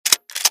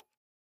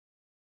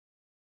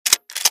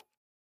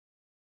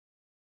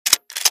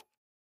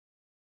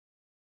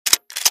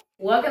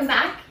Welcome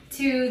back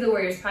to the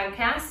Warriors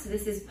Podcast.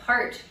 This is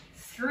part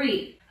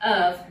 3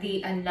 of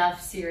the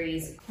Enough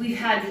series. We've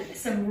had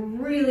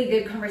some really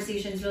good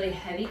conversations, really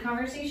heavy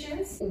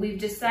conversations. We've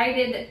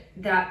decided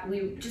that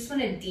we just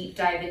want to deep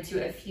dive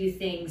into a few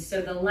things.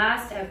 So the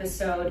last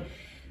episode,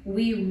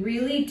 we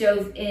really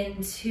dove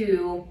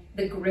into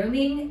the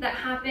grooming that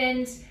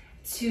happened,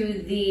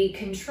 to the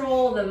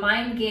control, the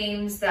mind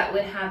games that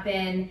would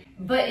happen.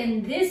 But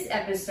in this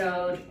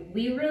episode,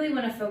 we really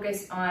want to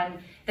focus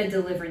on the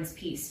deliverance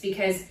piece,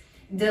 because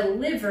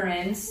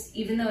deliverance,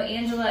 even though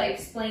Angela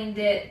explained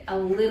it a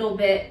little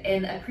bit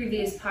in a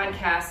previous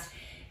podcast,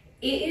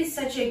 it is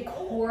such a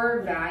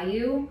core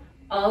value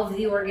of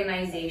the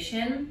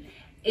organization.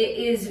 It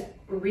is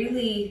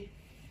really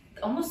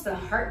almost the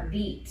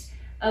heartbeat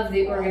of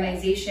the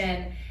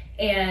organization,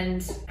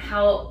 and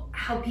how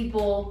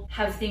people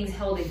have things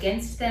held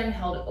against them,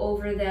 held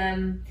over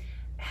them,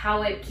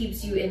 how it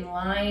keeps you in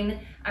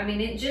line. I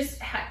mean, it just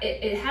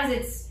it has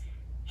its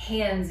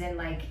hands in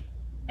like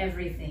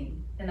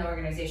everything in the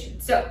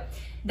organization. So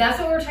that's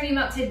what we're talking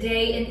about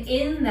today. And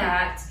in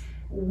that,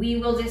 we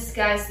will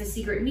discuss the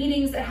secret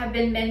meetings that have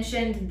been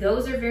mentioned.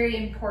 Those are very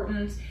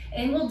important.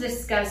 And we'll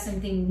discuss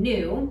something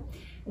new,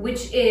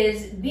 which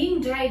is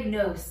being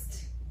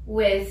diagnosed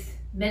with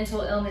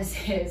mental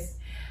illnesses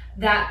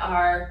that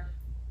are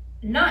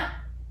not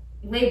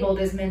labeled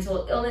as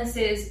mental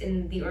illnesses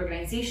in the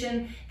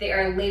organization. They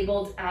are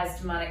labeled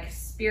as demonic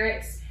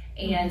spirits,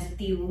 and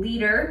the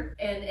leader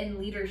and in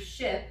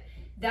leadership,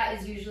 that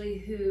is usually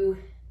who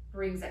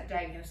brings that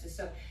diagnosis.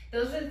 So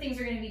those are the things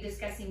we're going to be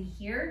discussing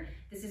here.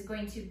 This is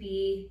going to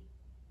be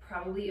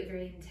probably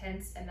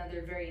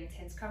another very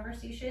intense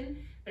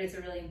conversation, but it's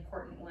a really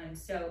important one.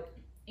 So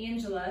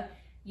Angela,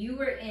 you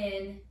were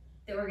in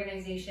the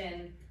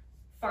organization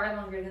far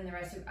longer than the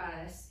rest of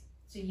us.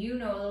 So you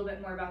know a little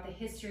bit more about the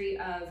history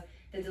of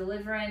the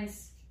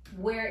Deliverance,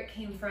 where it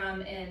came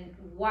from, and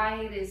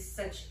why it is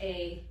such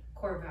a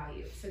core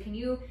value. So can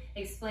you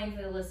explain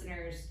for the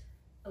listeners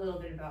a little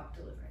bit about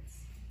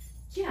Deliverance?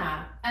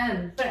 Yeah,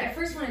 but I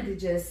first wanted to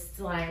just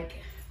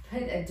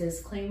put a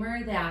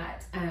disclaimer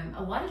that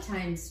a lot of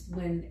times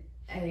when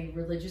a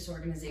religious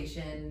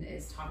organization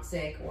is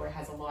toxic or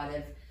has a lot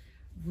of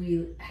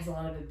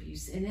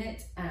abuse in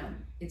it,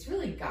 it's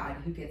really God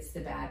who gets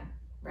the bad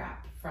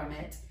rap from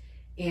it.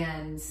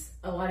 And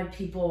a lot of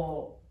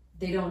people,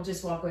 they don't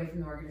just walk away from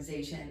the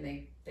organization,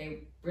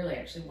 they really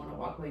actually want to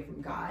walk away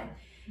from God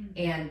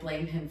and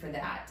blame him for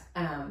that.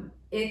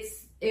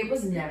 It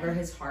was never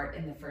his heart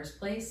in the first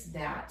place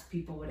that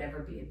people would ever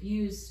be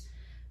abused,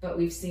 but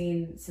we've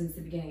seen since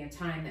the beginning of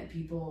time that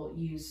people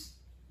use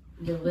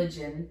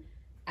religion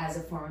as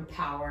a form of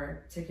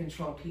power to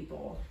control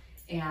people,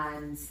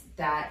 and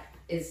that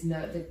is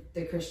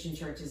the Christian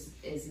church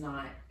is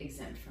not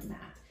exempt from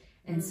that.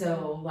 And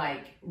so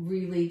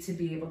really to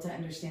be able to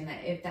understand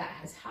that if that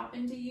has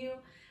happened to you,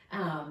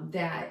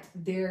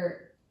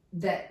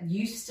 that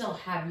you still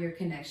have your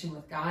connection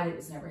with God. It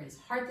was never his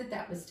heart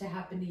that was to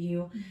happen to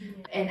you.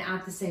 Mm-hmm. And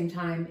at the same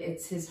time,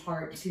 it's his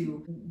heart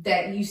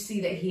that you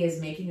see that he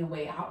is making a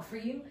way out for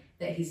you,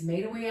 that he's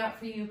made a way out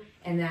for you,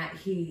 and that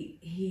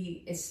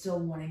he is still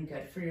wanting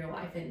good for your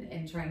life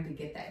and trying to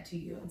get that to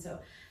you. And so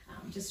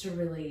just to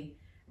really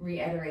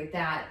reiterate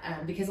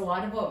that, because a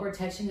lot of what we're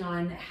touching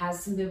on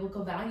has some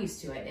biblical values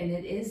to it,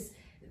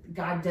 and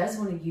God does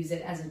want to use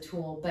it as a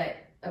tool, but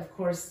of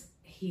course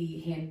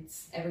he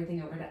hands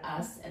everything over to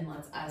us and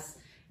lets us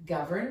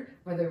govern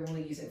whether we'll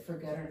use it for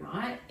good or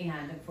not.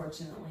 And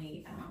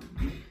unfortunately,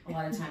 a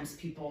lot of times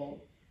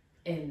people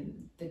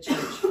in the church,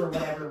 for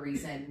whatever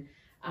reason,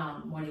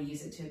 want to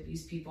use it to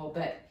abuse people.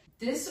 But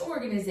this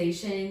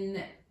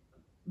organization,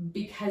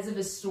 because of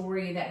a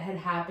story that had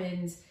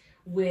happened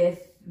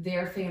with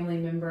their family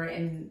member,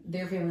 and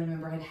their family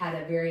member had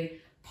a very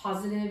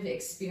positive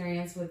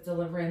experience with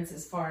Deliverance,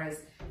 as far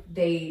as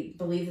they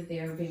believed that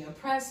they were being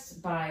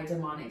oppressed by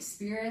demonic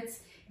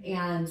spirits,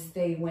 and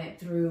they went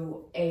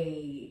through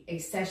a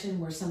session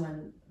where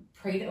someone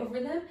prayed over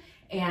them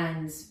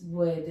and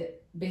would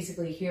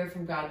basically hear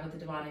from God what the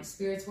demonic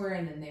spirits were,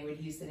 and then they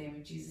would use the name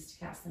of Jesus to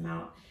cast them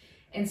out.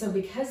 And so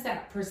because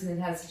that person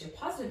had such a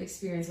positive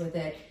experience with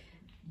it,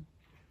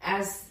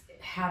 as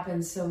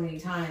happens so many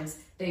times,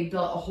 they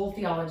built a whole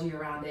theology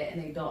around it,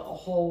 and they built a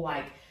whole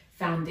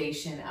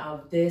foundation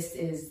of this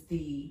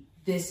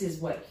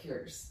is what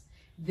cures.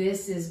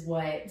 This is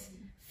what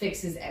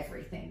fixes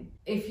everything.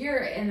 If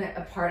you're in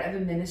a part of a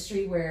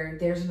ministry where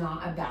there's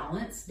not a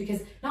balance,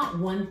 because not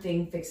one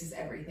thing fixes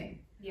everything,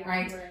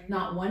 right?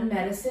 Not one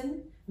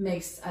medicine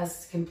makes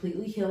us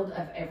completely healed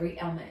of every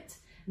ailment.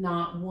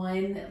 Not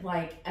one,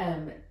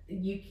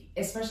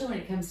 especially when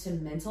it comes to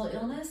mental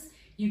illness,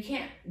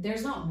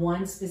 there's not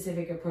one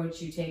specific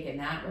approach you take and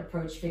that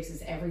approach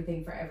fixes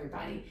everything for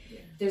everybody. Yeah.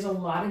 There's a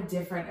lot of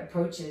different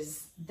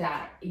approaches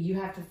that you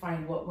have to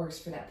find what works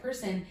for that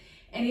person.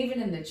 And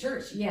even in the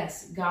church,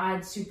 yes,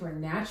 God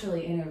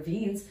supernaturally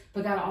intervenes,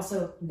 but God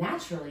also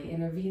naturally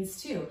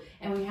intervenes too.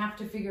 And we have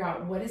to figure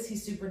out, what is he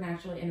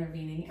supernaturally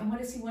intervening and what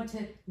does he want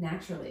to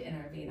naturally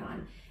intervene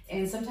on?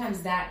 And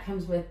sometimes that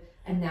comes with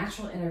A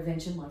natural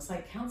intervention looks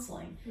like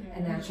counseling. A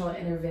natural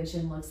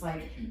intervention looks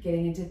like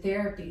getting into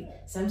therapy.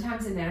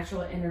 Sometimes a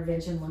natural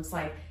intervention looks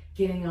like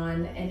getting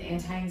on an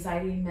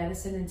anti-anxiety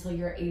medicine until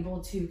you're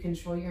able to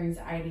control your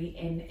anxiety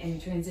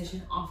and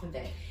transition off of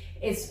it.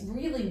 It's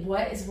really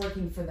what is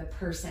working for the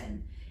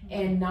person,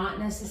 and not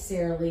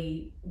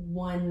necessarily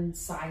one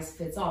size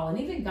fits all. And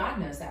even God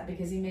knows that,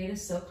 because he made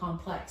us so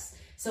complex.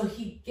 So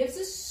he gives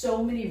us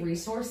so many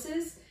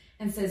resources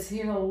and says,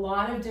 here's a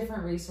lot of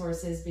different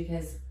resources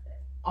because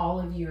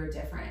all of you are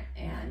different.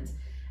 And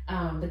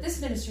but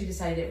this ministry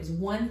decided it was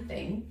one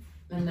thing,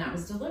 and that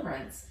was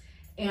deliverance.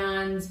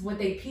 And what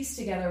they pieced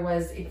together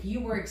was, if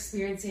you were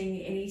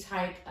experiencing any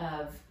type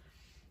of,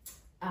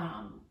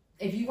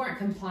 if you weren't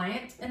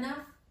compliant enough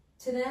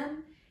to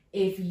them,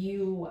 if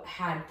you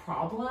had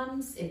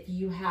problems, if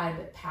you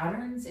had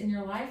patterns in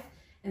your life,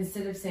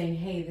 instead of saying,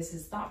 hey, this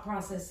is thought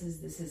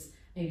processes, this is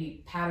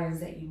maybe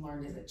patterns that you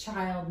learned as a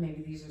child,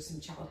 maybe these are some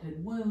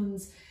childhood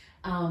wounds,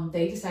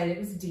 they decided it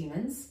was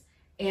demons.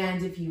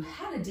 And if you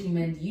had a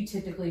demon, you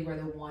typically were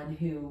the one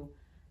who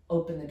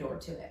opened the door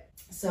to it.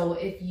 So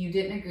if you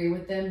didn't agree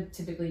with them,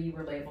 typically you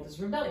were labeled as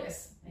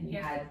rebellious, and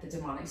you had the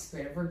demonic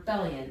spirit of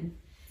rebellion,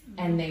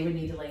 and they would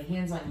need to lay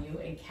hands on you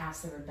and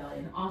cast the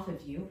rebellion off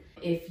of you.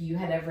 If you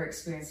had ever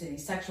experienced any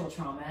sexual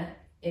trauma,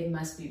 it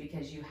must be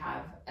because you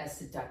have a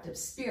seductive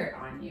spirit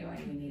on you,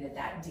 and you needed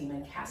that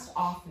demon cast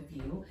off of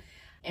you.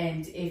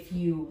 And if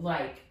you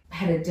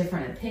had a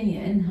different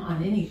opinion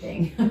on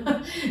anything,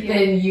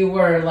 then you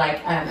were like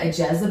a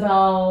Jezebel,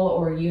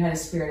 or you had a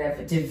spirit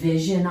of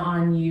division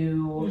on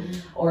you,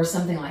 or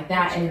something like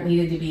that, and it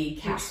needed to be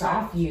cast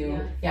off you.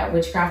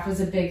 Witchcraft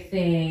was a big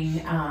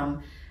thing.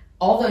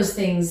 All those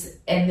things,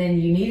 and then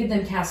you needed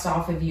them cast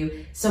off of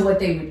you. So what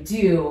they would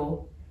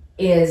do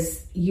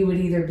is you would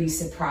either be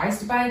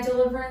surprised by a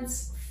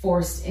deliverance,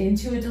 forced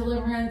into a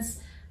deliverance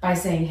by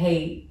saying,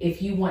 hey,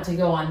 if you want to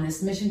go on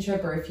this mission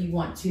trip, or if you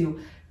want to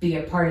be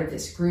a part of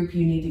this group,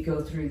 you need to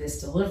go through this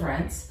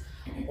deliverance.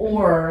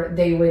 Or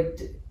they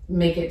would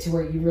make it to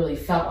where you really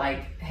felt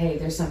like, hey,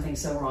 there's something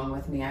so wrong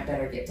with me, I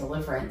better get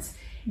deliverance.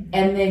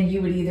 And then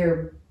you would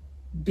either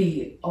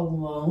be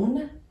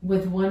alone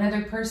with one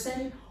other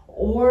person,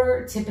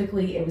 or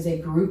typically it was a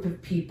group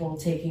of people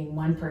taking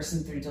one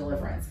person through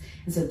deliverance.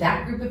 And so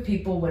that group of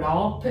people would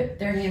all put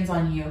their hands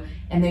on you,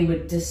 and they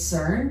would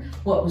discern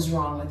what was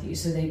wrong with you.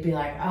 So they'd be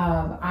like,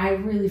 I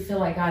really feel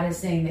like God is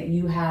saying that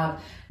you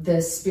have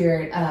the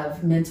spirit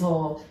of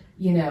mental,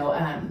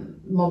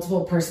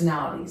 multiple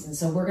personalities. And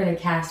so we're going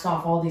to cast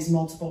off all these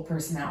multiple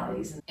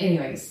personalities.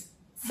 Anyways,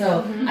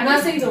 so I'm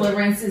not saying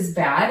deliverance is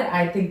bad.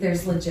 I think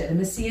there's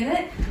legitimacy in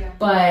it,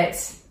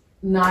 but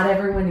not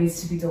everyone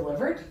needs to be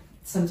delivered.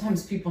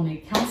 Sometimes people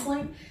need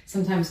counseling.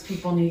 Sometimes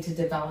people need to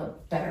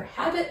develop better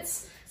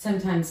habits.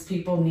 Sometimes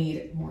people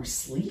need more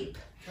sleep.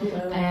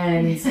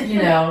 And,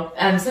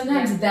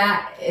 sometimes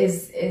that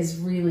is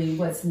really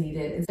what's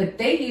needed. But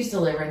they use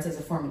deliverance as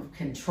a form of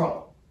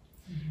control.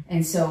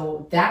 And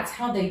so that's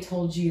how they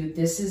told you,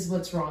 this is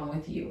what's wrong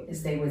with you,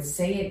 is they would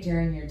say it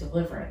during your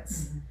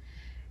deliverance.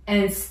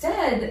 And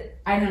instead,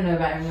 I don't know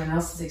about everyone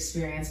else's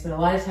experience, but a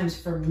lot of times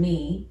for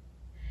me,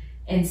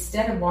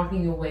 instead of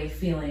walking away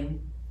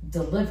feeling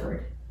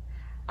delivered,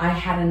 I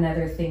had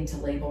another thing to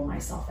label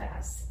myself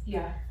as.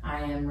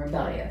 I am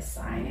rebellious.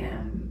 I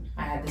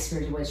have the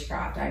spirit of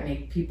witchcraft. I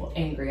make people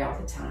angry all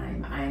the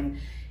time. I'm,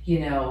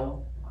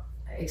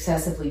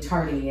 excessively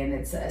tardy, and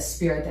it's a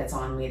spirit that's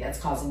on me that's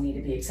causing me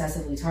to be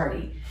excessively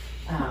tardy.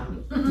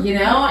 And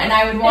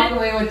I would walk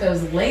away with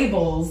those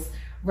labels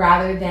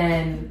rather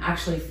than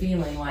actually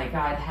feeling like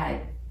God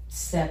had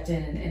stepped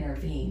in and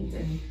intervened.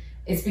 And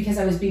it's because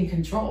I was being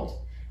controlled.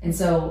 And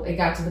so it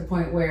got to the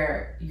point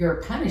where your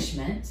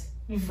punishment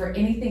for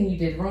anything you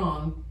did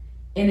wrong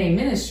in a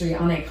ministry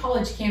on a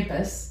college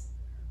campus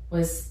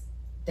was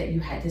that you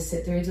had to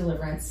sit through a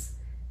deliverance,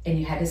 and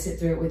you had to sit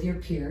through it with your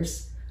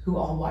peers who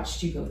all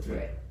watched you go through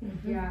it.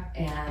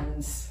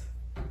 And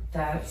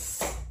that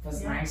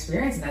was my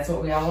experience, and that's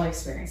what we all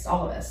experienced,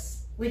 all of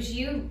us. Which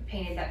you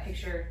painted that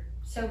picture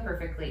so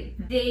perfectly.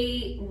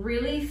 They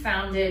really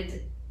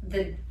founded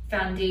the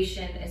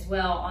foundation as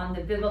well on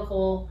the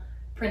biblical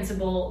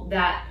principle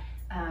that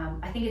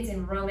I think it's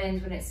in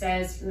Romans when it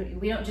says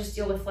we don't just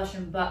deal with flesh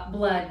and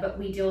blood, but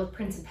we deal with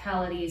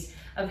principalities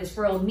of this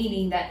world,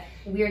 meaning that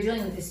we are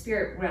dealing with the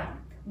spirit realm.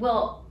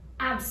 Well,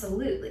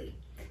 absolutely.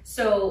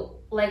 So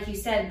like you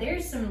said,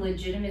 there's some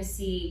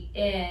legitimacy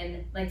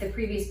in, like the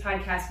previous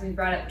podcast, we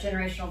brought up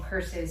generational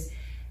curses.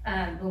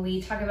 When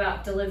we talk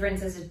about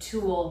deliverance as a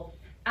tool,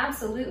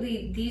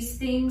 absolutely, these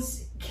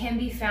things can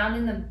be found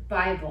in the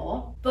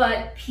Bible,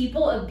 but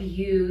people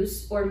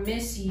abuse or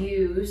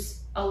misuse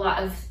a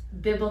lot of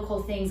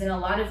biblical things and a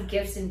lot of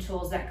gifts and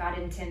tools that God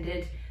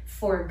intended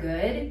for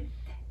good.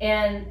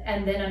 And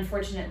then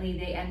unfortunately,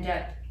 they end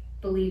up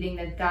believing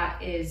that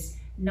that is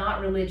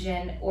not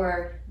religion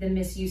or the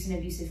misuse and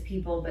abuse of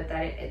people, but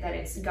that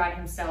it's God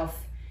himself.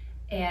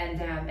 And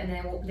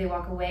then they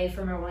walk away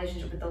from a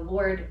relationship with the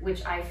Lord,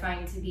 which I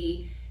find to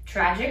be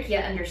tragic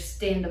yet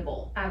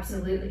understandable.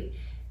 Absolutely.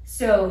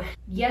 So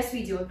yes,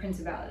 we deal with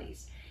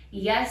principalities.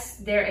 yes,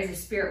 there is a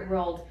spirit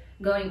world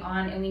going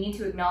on, and we need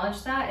to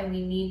acknowledge that, and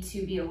we need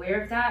to be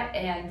aware of that,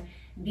 and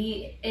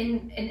be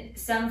in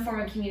some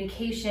form of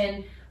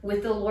communication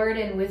with the Lord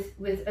and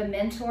with a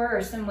mentor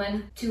or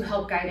someone to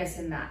help guide us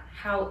in that.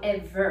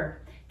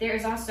 However, there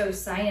is also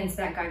science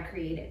that God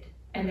created,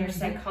 and there's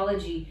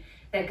psychology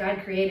that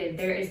God created.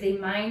 There is the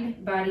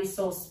mind, body,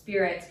 soul,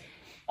 spirit.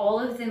 All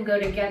of them go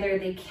together.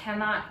 They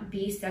cannot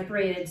be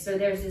separated. So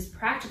there's this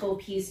practical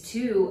piece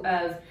too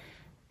of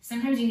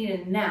sometimes you need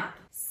a nap.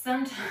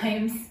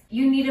 Sometimes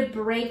you need a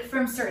break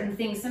from certain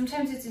things.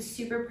 Sometimes it's a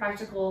super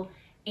practical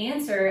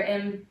answer.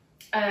 And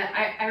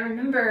I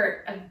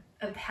remember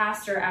a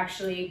pastor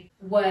actually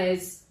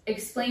was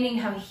explaining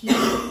how he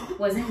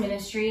was in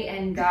ministry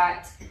and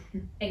got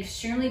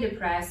extremely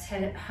depressed,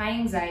 had high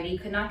anxiety,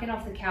 could not get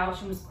off the couch,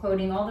 and was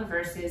quoting all the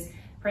verses,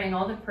 praying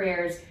all the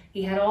prayers.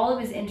 He had all of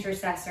his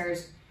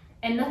intercessors,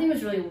 and nothing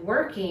was really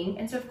working.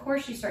 And so of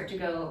course you start to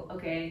go,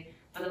 okay,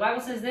 but the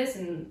Bible says this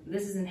and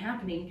this isn't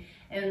happening.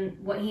 And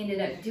what he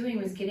ended up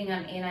doing was getting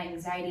on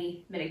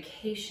anti-anxiety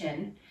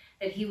medication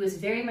that he was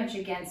very much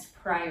against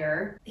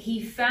prior.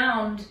 He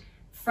found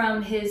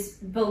from his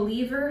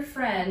believer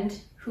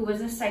friend who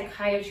was a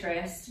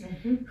psychiatrist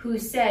who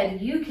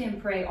said, you can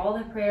pray all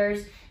the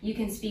prayers, you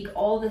can speak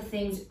all the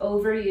things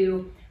over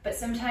you, but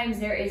sometimes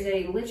there is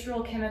a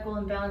literal chemical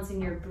imbalance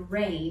in your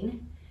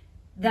brain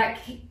that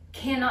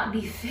cannot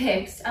be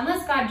fixed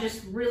unless God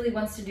just really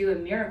wants to do a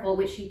miracle,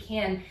 which he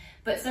can.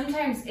 But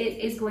sometimes it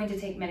is going to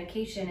take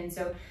medication. And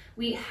so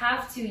we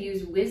have to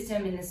use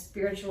wisdom in the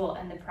spiritual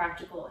and the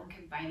practical and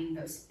combining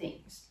those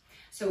things.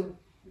 So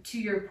to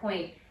your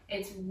point,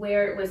 it's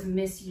where it was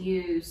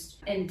misused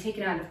and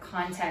taken out of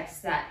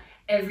context that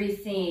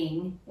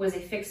everything was a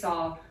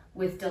fix-all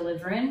with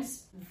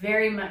deliverance.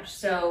 Very much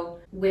so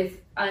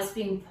with us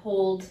being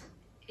pulled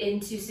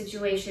into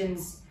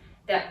situations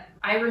that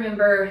I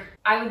remember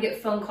I would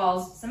get phone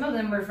calls. Some of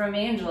them were from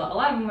Angela. A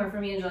lot of them were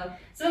from Angela.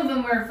 Some of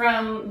them were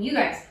from you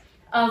guys.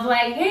 Of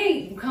like,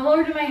 hey, come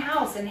over to my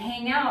house and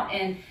hang out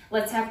and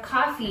let's have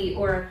coffee.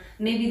 Or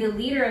maybe the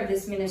leader of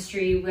this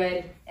ministry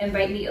would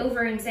invite me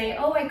over and say,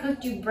 oh, I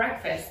cooked you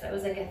breakfast. That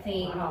was like a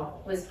thing,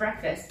 was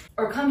breakfast.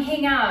 Or come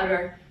hang out,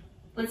 or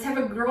let's have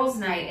a girls'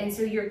 night. And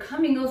so you're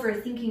coming over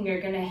thinking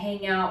you're gonna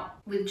hang out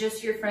with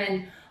just your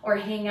friend or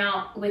hang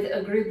out with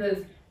a group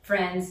of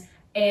friends,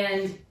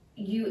 and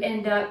you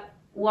end up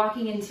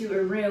walking into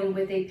a room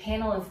with a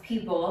panel of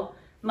people,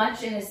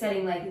 much in a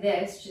setting like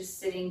this, just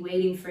sitting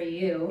waiting for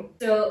you.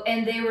 So,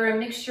 and they were a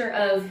mixture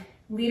of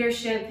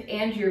leadership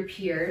and your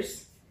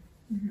peers,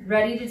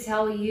 ready to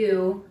tell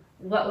you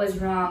what was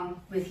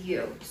wrong with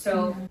you.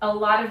 So a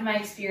lot of my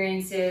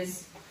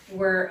experiences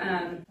were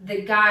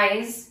the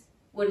guys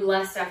would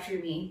lust after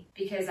me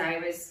because I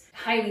was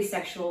highly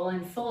sexual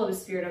and full of a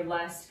spirit of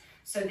lust,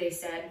 so they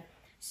said.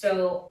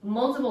 So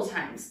multiple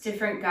times,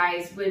 different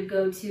guys would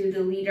go to the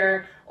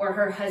leader or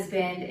her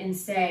husband and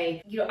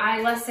say, you know,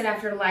 I lusted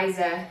after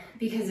Liza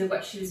because of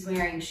what she was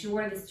wearing. She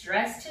wore this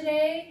dress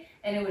today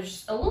and it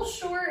was a little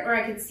short, or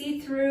I could see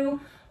through,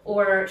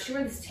 or she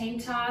wore this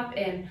tank top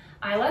and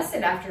I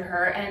lusted after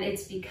her, and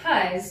it's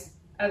because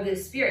of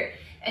this spirit.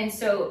 And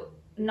so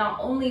not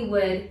only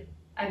would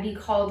I be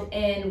called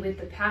in with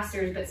the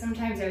pastors, but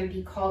sometimes I would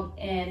be called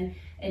in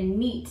and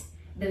meet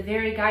the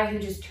very guy who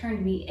just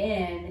turned me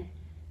in,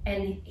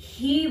 and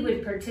he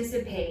would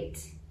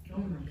participate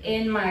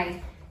in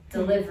my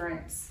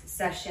deliverance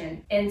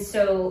session. And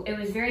so it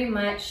was very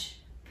much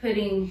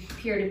putting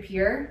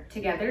peer-to-peer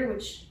together,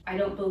 which I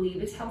don't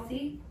believe is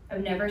healthy.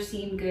 I've never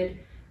seen good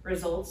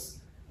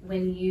results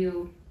when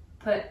you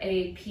put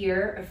a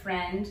peer, a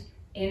friend.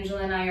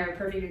 Angela and I are a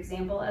perfect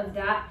example of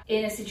that,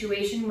 in a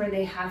situation where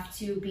they have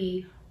to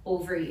be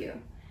over you.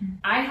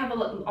 I have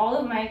all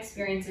of my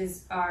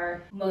experiences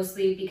are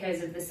mostly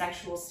because of the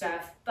sexual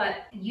stuff,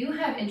 but you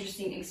have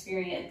interesting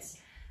experience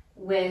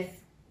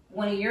with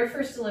one of your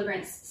first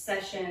deliverance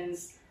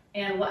sessions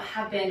and what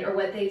happened, or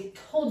what they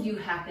told you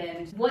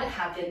happened, what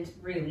happened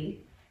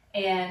really,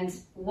 and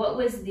what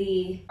was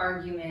the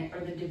argument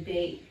or the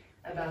debate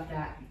about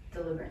that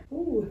deliverance?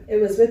 Ooh, it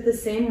was with the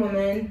same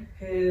woman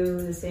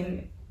the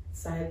same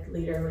side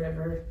leader or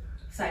whatever.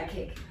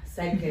 Sidekick.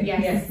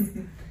 Yes.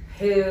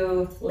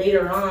 Who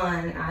later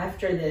on,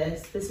 after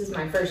this is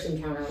my first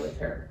encounter with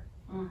her.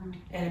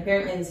 And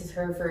apparently this is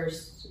her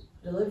first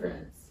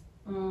deliverance.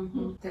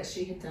 That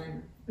she had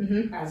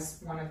done as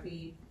one of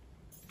the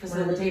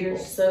facilitators.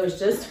 So it was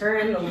just her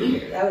and the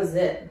leader. That was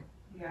it.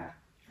 Yeah.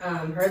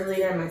 Her, the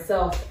leader, and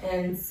myself.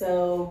 And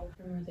so,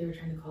 I don't know what they were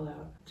trying to call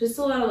out. Just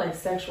a lot of like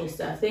sexual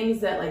stuff.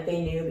 Things that like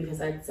they knew because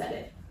I'd said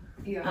it.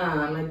 Yeah.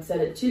 I'd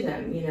said it to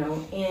them, you know,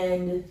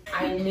 and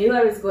I knew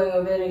I was going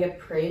over there to get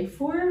prayed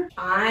for.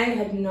 I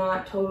had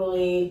not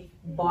totally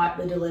bought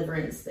the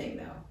deliverance thing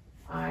though.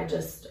 I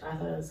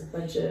thought it was a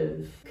bunch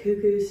of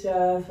cuckoo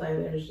stuff. Like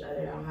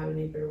I don't have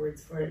any better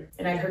words for it.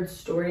 And I'd heard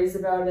stories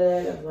about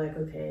it of like,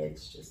 okay,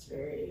 it's just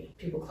very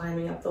people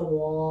climbing up the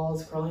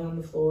walls, crawling on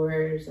the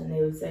floors, and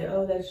they would say,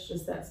 oh, that's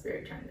just that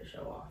spirit trying to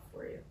show off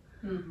for you.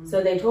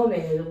 So they told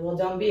me, well,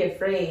 don't be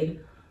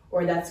afraid.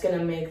 or that's going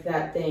to make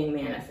that thing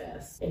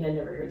manifest. And I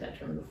never heard that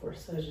term before,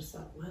 so I just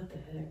thought, what the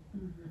heck?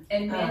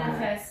 And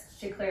manifest,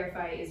 to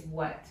clarify, is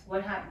what?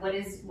 What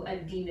is a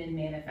demon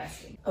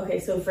manifesting? Okay,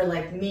 so for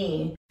like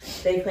me,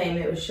 they claim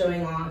it was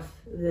showing off,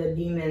 the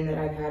demon that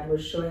I'd had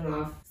was showing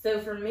off. So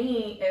for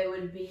me, it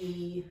would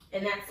be,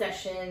 in that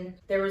session,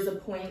 there was a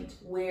point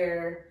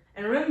where,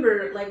 and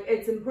remember, like,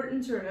 it's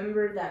important to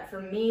remember that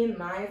for me,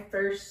 my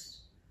first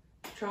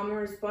trauma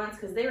response,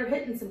 because they were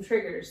hitting some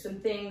triggers, some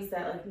things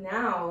that like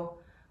now,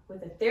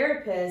 with a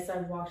therapist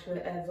I've walked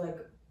with, I've like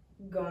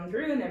gone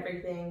through and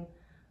everything,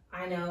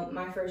 I know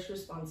my first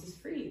response is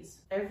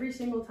freeze. Every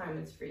single time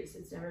it's freeze.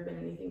 It's never been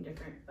anything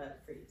different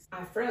but freeze.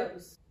 I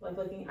froze.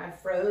 I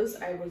froze.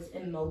 I was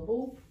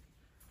immobile.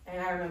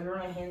 And I remember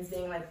my hands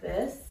being like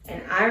this.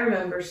 And I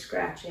remember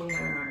scratching my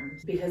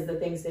arms because the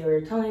things they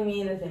were telling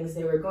me, the things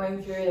they were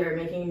going through, they were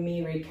making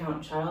me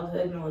recount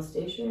childhood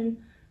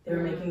molestation. They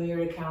were making me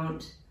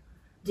recount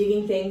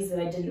digging things that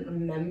I didn't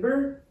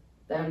remember,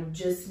 that I'm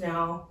just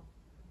now,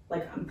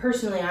 like,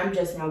 I'm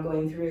just now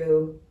going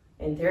through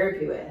in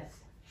therapy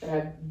with, that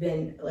I've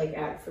been like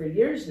at for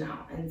years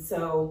now. And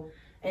so,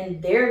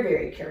 and they're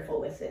very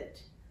careful with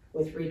it,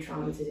 with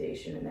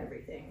re-traumatization and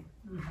everything.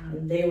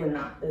 And they were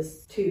not,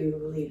 those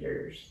two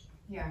leaders.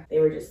 Yeah. They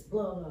were just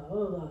blah, blah,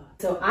 blah, blah.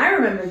 So I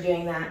remember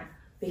doing that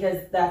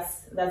because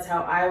that's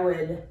how I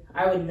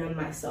would numb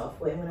myself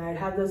when I'd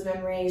have those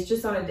memories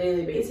just on a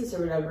daily basis or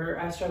whatever.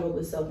 I struggled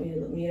with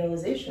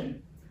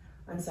self-mutilation.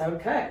 And so I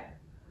would cut.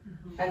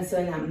 And so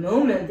in that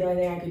moment, the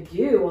only thing I could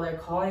do while they're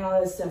calling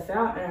all this stuff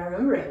out, and I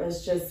remember it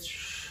was just,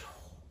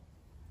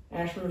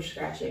 and I just remember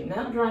scratching,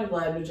 not drawing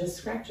blood, but just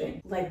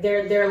scratching. Like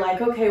they're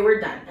like, okay,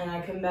 we're done. And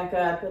I come back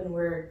up and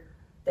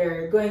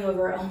they're going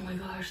over, oh my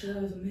gosh,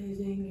 that was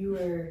amazing.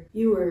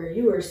 You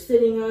were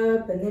sitting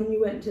up, and then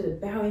you went to the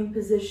bowing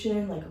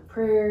position, like a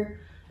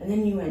prayer, and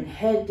then you went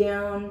head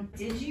down.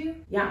 Did you?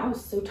 Yeah, I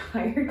was so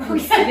tired from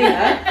sitting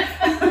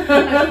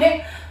up.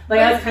 Okay. Like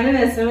I was kind of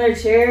in a similar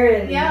chair,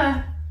 and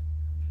yeah.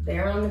 they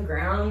were on the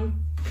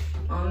ground,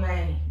 on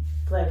my,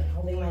 like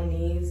holding my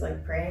knees,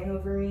 like praying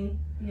over me.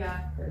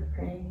 Yeah. Or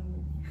praying.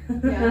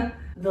 Yeah.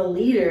 The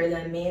leader,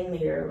 that main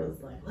leader,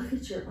 was like, look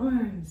at your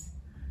arms.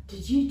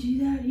 Did you do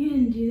that? You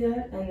didn't do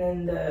that. And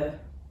then the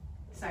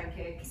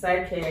sidekick,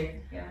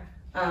 said,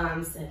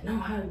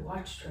 no, I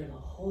watched her the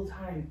whole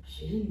time.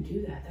 She didn't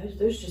do that.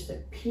 Those just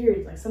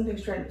appeared like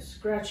something's trying to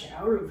scratch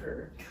out of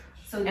her.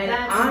 So and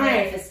that's a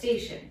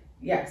manifestation.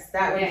 Yes,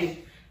 that would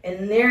be,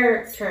 in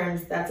their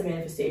terms, that's a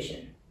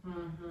manifestation.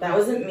 That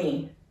wasn't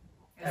me.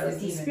 That was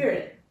the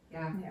spirit.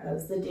 Yeah. That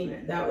was the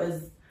demon. That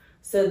was,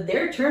 so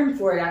their term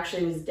for it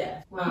actually was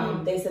death.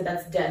 Wow. They said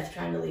that's death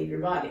trying to leave your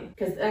body.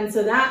 And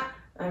so that,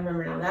 I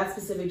remember now, that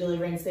specific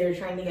deliverance, they were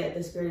trying to get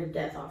the spirit of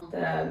death off.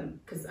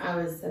 Because I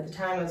was, at the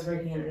time, I was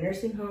working in a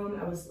nursing home.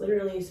 I was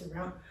literally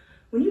surrounded.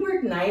 When you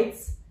work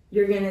nights,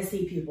 you're going to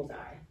see people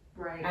die.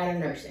 Right. At a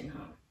nursing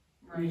home.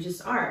 Right. You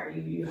just are.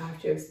 You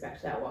have to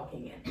expect that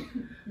walking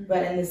in.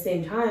 But at the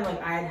same time,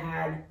 like I'd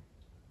had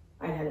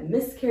a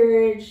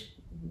miscarriage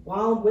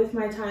while with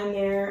my time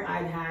there.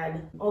 I'd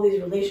had all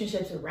these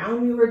relationships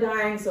around me were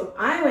dying. So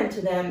I went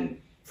to them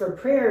for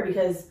prayer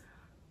because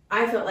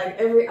I felt like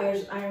I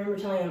remember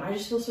telling them, I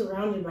just feel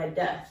surrounded by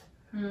death.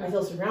 I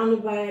feel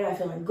surrounded by it. I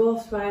feel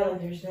engulfed by it.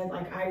 Like there's no,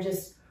 like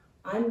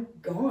I'm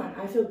gone.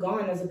 I feel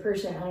gone as a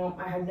person.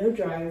 I have no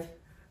drive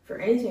for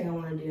anything I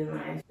want to do in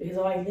life because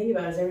all I can think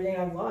about is everything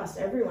I've lost,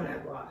 everyone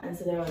I've lost. And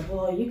so they're like,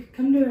 well, you could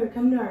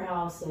come to our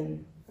house or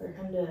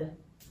come to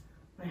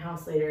my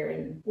house later,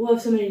 and we'll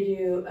have somebody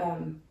do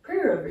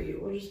prayer over you.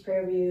 We'll just pray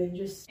over you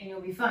and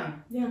you'll be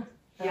fine. Yeah.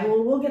 Yeah.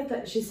 We'll get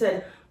that. She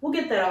said, we'll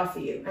get that off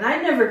of you. And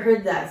I'd never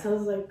heard that. So I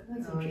was like,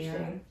 that's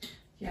interesting.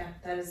 Yeah,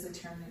 that is the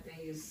term that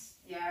they use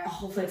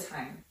all all the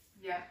time.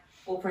 Yeah.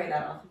 We'll pray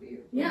that off of you.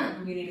 Yeah.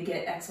 You need to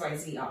get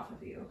XYZ off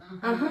of you.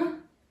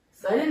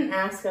 So I didn't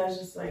ask. I was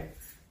just like,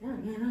 yeah,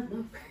 man, I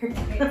love prayer.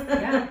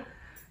 Yeah.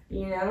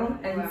 You know?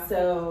 And wow.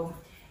 so...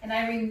 And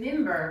I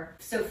remember,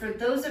 so for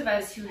those of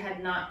us who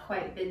had not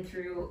quite been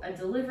through a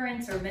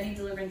deliverance or many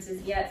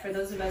deliverances yet, for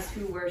those of us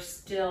who were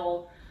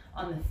still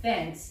on the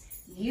fence,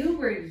 you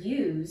were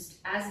used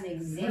as an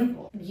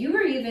example. You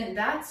were even,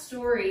 that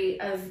story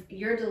of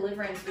your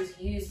deliverance was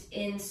used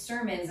in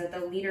sermons that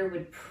the leader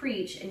would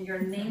preach, and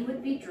your name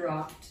would be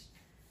dropped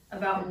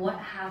about what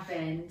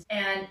happened.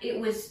 And it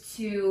was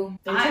to...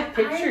 They took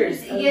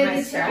pictures of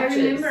my scratches. I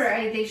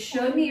remember, they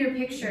showed me your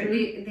picture.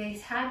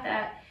 They had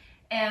that.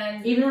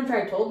 And even after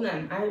I told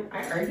them, I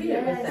argued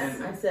it with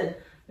them. I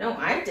said, no,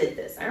 I did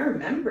this. I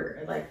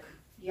remember. Like,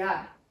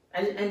 yeah.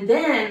 And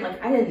then,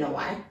 like, I didn't know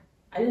why.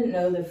 I didn't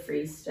know the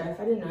free stuff.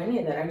 I didn't know any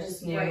of that. I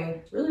just knew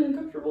it's really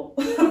uncomfortable.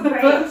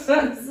 Right.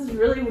 This is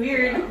really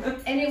weird. Yeah.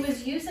 And it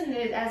was used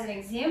as an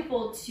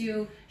example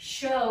to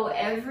show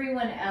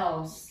everyone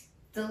else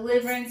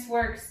deliverance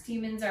works,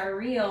 demons are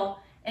real.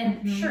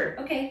 And sure,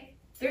 okay,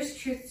 there's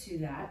truth to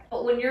that.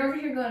 But when you're over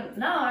here going,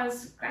 no, I was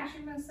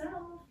scratching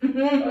myself.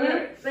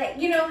 Like,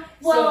 you know.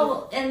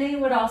 Well, and they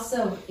would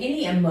also,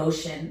 any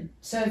emotion.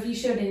 So if you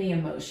showed any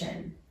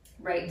emotion,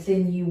 Right.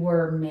 then you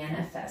were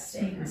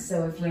manifesting. Mm-hmm.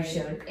 So if you Right.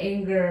 showed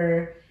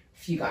anger,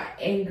 if you got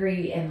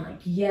angry and like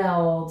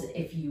yelled,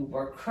 if you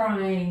were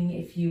crying,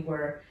 if you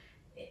were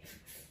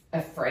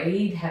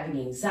afraid, having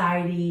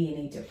anxiety,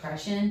 any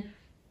depression,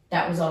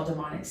 that was all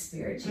demonic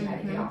spirits you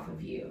had to get off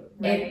of you.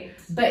 Right.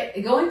 But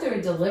going through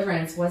a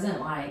deliverance wasn't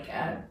like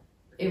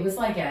it was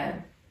like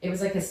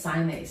a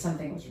sign that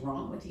something was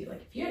wrong with you.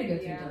 Like if you had to go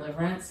through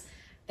deliverance,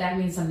 that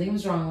means something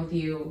was wrong with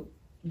you.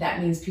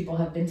 That means people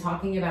have been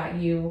talking about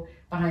you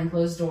behind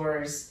closed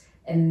doors,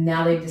 and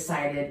now they've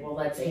decided, well,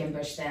 let's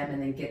ambush them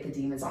and then get the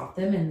demons off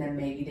them, and then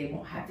maybe they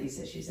won't have these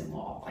issues and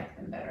we'll all like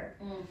them better.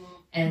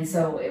 And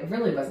so it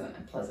really wasn't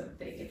a pleasant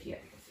thing if you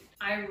had to go through.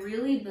 I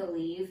really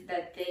believe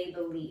that they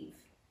believe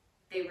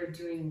they were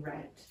doing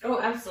right. Oh,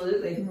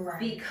 absolutely. Right.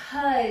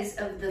 Because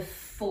of the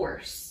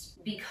force.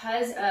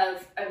 Because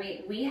of, I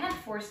mean, we had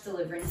forced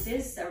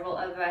deliverances. Several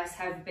of us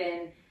have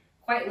been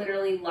quite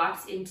literally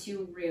locked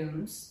into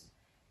rooms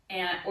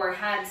or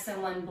had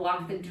someone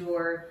block the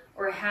door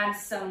or had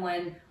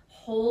someone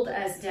hold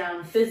us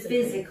down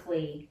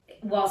physically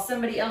while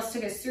somebody else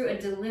took us through a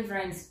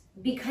deliverance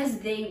because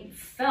they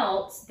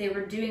felt they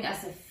were doing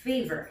us a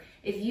favor.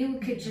 If you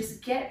could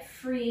just get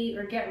free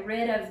or get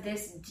rid of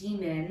this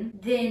demon,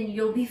 then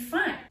you'll be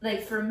fine.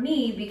 Like for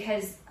me,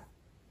 because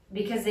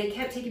they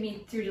kept taking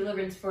me through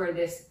deliverance for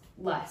this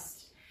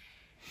lust.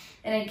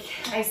 And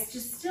I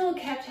just still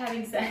kept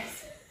having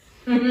sex.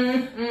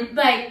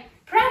 Like,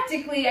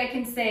 practically, I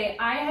can say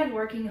I had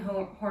working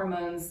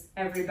hormones.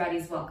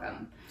 Everybody's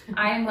welcome.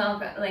 I am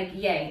welcome. Like,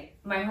 yay.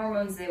 My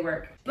hormones, they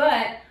work.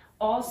 But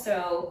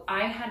also,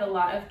 I had a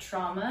lot of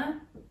trauma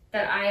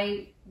that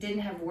I didn't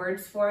have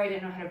words for. I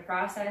didn't know how to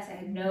process. I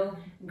had no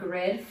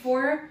grid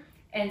for.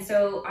 And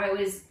so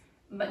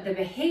the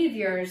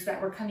behaviors that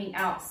were coming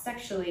out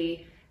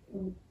sexually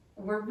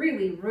were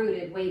really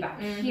rooted way back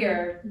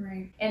here.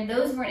 Right. And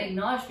those weren't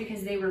acknowledged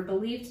because they were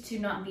believed to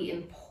not be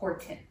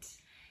important.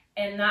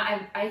 And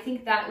that I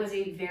think that was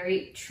a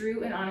very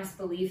true and honest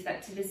belief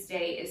that to this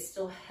day is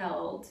still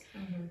held,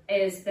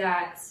 is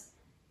that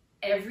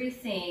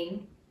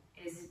everything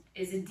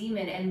is a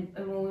demon. And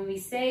when we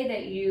say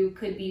that you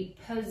could be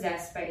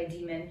possessed by a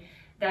demon,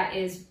 that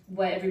is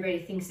what everybody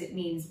thinks it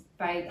means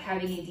by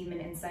having a demon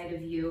inside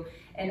of you.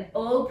 And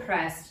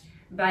oppressed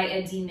by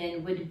a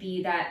demon would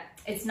be that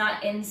it's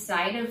not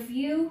inside of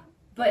you,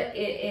 but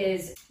it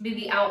is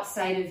maybe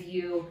outside of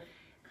you,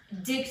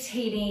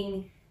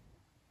 dictating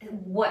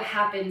what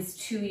happens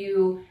to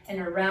you and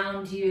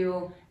around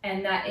you,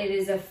 and that it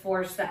is a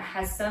force that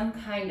has some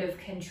kind of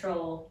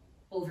control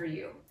over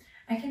you.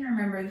 I can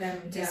remember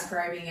them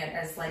describing it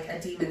as like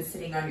a demon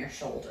sitting on your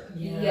shoulder.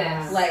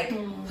 Yes. Like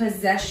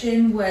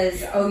possession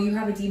was, oh, you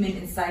have a demon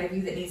inside of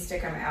you that needs to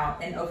come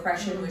out, and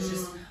oppression was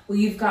just, well,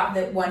 you've got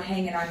that one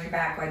hanging on your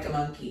back like a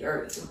monkey.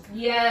 Or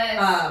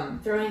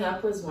Throwing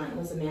up was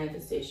a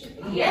manifestation.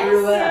 Yes,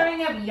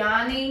 throwing up,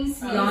 yawning,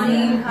 sneezing,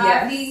 Yawning,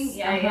 coughing. yes.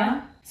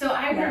 Yeah. So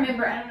I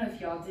remember, I don't know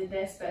if y'all did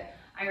this, but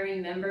I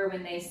remember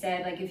when they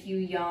said, like, if you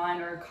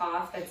yawn or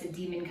cough, that's a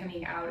demon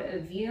coming out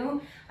of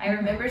you. I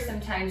remember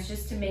sometimes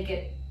just to make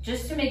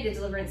the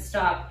deliverance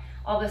stop,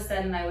 all of a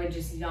sudden I would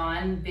just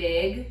yawn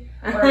big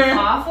or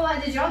cough a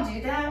lot. Did y'all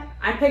do that?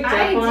 I picked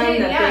up on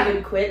that they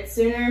would quit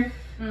sooner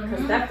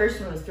because that first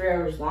one was 3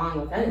 hours long.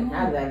 Like, I didn't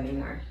have that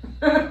anymore.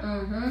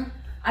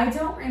 I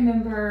don't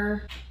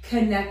remember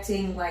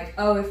connecting like,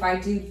 oh, if I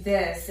do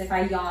this, if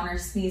I yawn or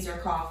sneeze or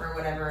cough or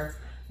whatever,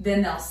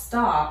 then they'll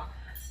stop.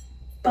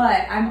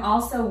 But I'm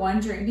also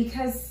wondering,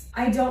 because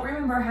I don't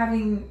remember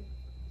having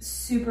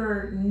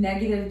super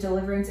negative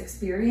deliverance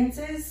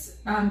experiences,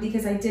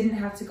 because I didn't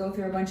have to go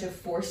through a bunch of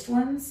forced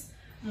ones.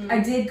 I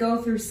did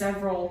go through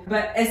several,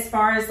 but as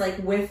far as like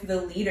with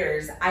the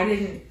leaders,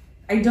 I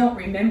don't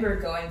remember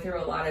going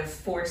through a lot of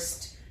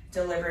forced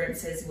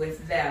deliverances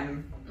with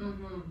them.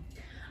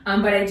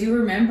 But I do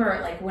remember,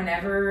 like,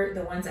 whenever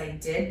the ones I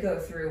did go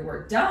through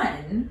were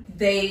done,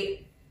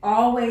 they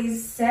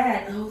always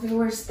said, oh,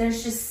 there's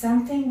just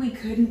something we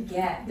couldn't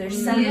get.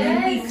 There's something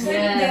we couldn't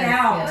get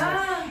out.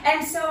 Yes.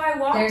 And so I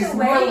walked away. There's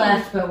more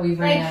left, but we've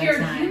run out of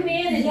time. Like your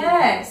humanity.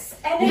 Yes.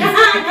 And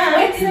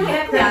I didn't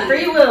get That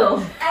free will.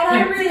 And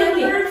I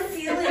remember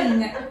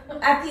feeling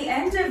at the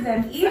end of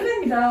them,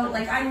 even though,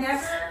 like, I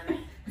never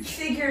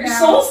figured out.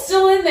 Soul's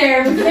still in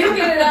there. We can't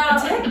get it out.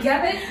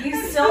 Dadgummit,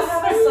 you still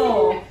have a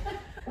soul.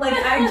 Like,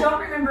 I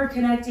don't remember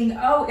connecting,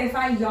 oh, if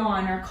I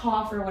yawn or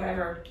cough or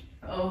whatever,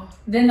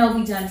 then they'll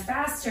be done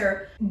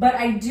faster. But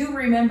I do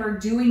remember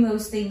doing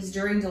those things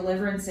during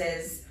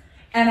deliverances.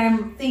 And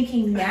I'm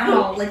thinking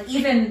now, like,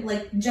 even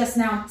like just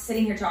now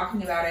sitting here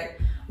talking about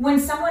it, when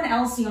someone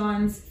else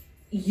yawns,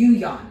 you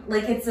yawn.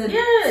 Like, it's a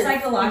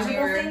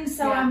psychological thing.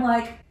 So I'm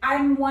like,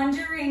 I'm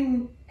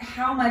wondering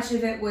how much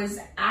of it was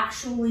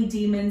actually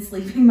demons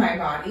leaving my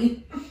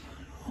body.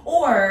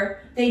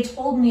 Or they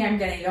told me I'm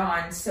going to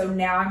yawn, so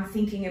now I'm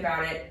thinking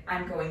about it,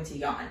 I'm going to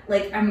yawn.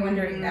 Like, I'm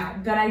wondering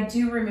that. But I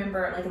do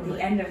remember, like, at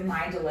the end of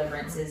my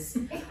deliverances,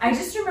 I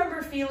just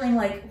remember feeling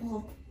like,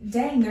 well,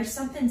 dang, there's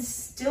something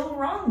still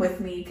wrong with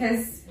me,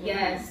 because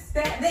Yes.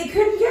 they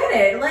couldn't get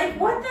it. Like,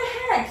 what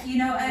the heck, you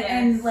know?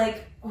 And Yes.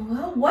 like,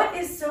 well, what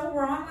is so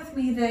wrong with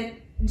me that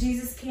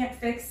Jesus can't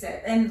fix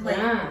it? And like,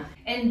 Yeah.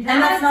 And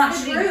that's not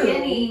the true.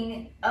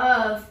 beginning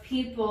of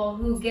people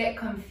who get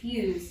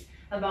confused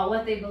about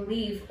what they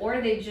believe,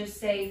 or they just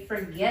say,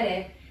 forget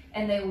it,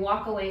 and they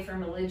walk away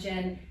from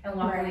religion and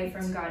walk away Right.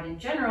 from God in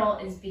general,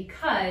 is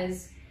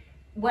because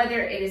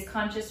whether it is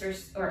conscious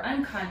or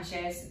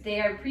unconscious, they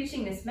are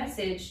preaching this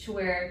message to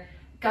where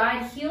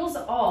God heals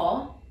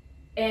all,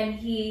 and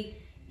he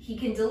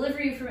can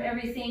deliver you from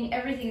everything.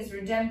 Everything is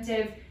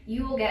redemptive.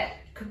 You will get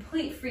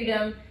complete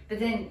freedom. But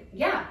then,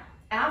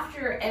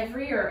 after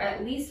every, or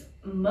at least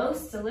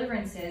most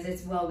deliverances,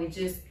 it's, well, we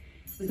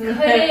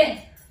couldn't,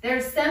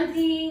 there's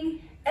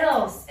something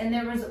else. And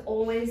there was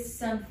always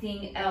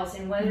something else.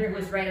 And whether it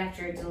was right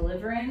after a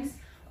deliverance,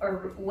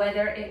 or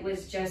whether it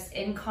was just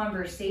in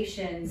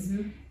conversations.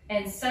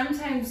 And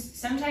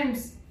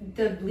sometimes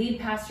the lead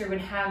pastor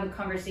would have a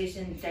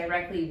conversation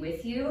directly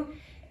with you.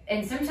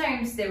 And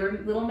sometimes there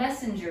were little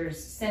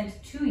messengers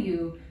sent to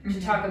you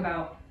to talk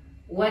about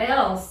what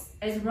else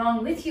is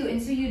wrong with you. And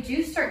so you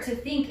do start to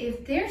think,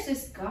 if there's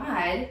this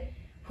God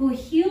who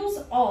heals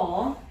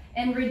all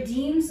and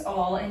redeems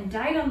all and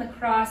died on the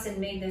cross and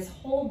made this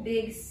whole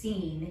big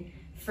scene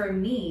for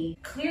me,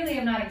 clearly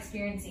I'm not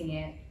experiencing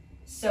it.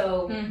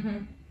 So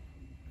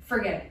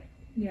forget it.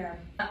 yeah.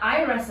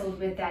 I wrestled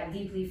with that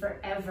deeply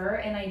forever,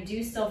 and I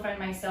do still find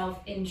myself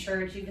in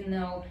church, even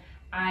though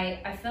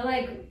I feel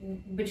like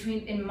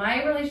in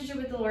my relationship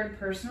with the Lord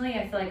personally,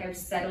 I feel like I've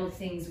settled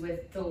things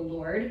with the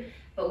Lord,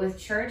 but with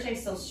church, I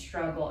still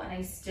struggle, and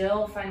I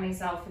still find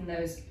myself in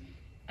those,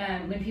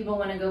 when people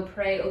want to go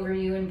pray over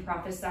you and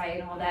prophesy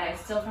and all that, I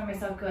still find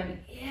myself going,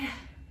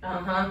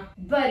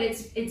 but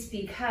it's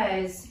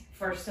because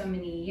for so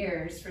many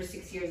years, for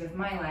 6 years of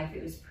my life,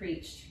 it was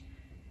preached,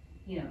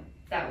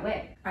 that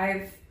way.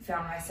 I've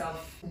found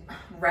myself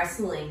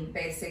wrestling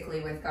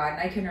basically with God. And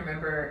I can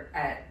remember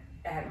at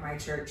my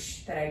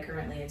church that I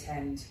currently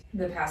attend,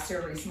 the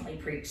pastor recently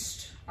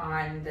preached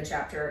on the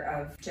chapter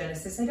of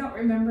Genesis. I don't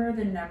remember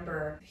the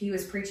number. He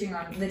was preaching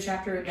on the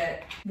chapter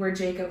where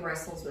Jacob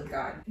wrestles with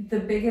God. The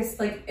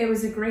biggest, it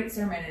was a great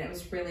sermon, and it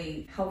was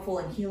really helpful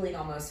and healing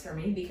almost for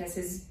me, because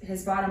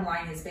his bottom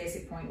line, his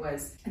basic point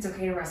was, it's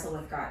okay to wrestle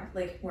with God.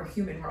 Like, we're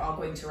human, we're all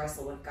going to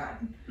wrestle with God.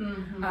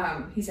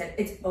 He said,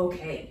 it's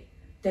okay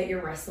that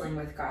you're wrestling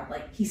with God.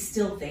 Like, he's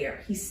still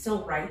there. He's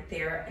still right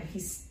there, and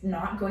he's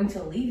not going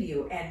to leave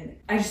you. And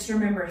I just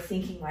remember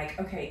thinking, like,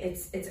 okay,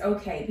 it's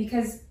okay,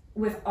 because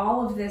with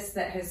all of this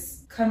that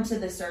has come to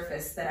the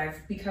surface that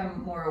I've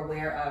become more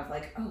aware of,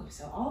 like, oh,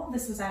 so all of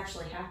this was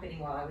actually happening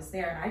while I was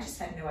there, and I just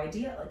had no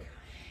idea. Like,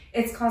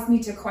 it's caused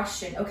me to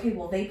question, okay,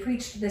 well, they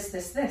preached this,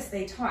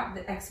 they taught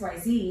the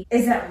XYZ.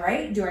 Is that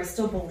right? Do I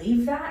still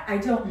believe that? I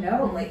don't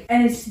know.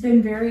 And it's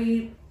been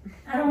very,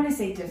 I don't want to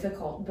say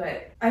difficult,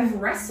 but I've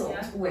wrestled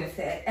with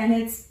it. And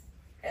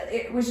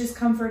it was just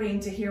comforting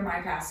to hear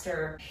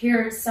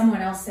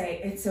someone else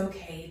say, it's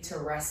okay to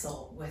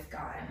wrestle with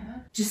God.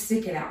 Just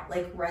stick it out.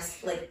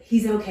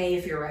 He's okay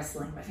if you're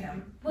wrestling with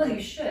him. Well,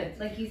 you should.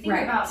 You think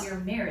about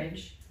your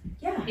marriage.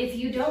 Yeah. If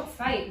you don't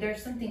fight,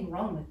 there's something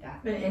wrong with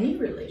that. In any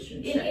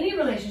relationship.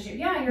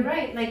 Yeah, you're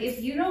right.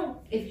 If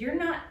you're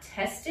not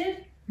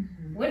tested,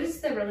 what is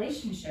the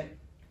relationship?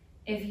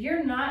 If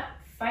you're not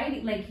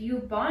fighting, you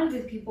bond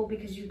with people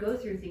because you go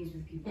through things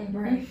with people.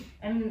 Right.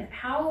 And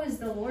how is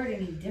the Lord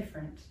any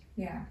different?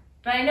 Yeah.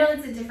 But I know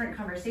it's a different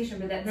conversation,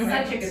 but that's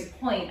such a good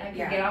point. I could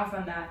get off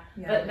on that.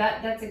 Yeah. But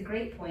that's a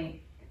great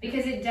point.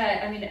 Because it does,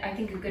 I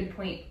think a good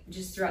point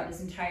just throughout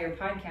this entire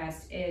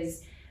podcast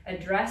is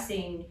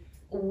addressing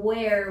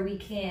where we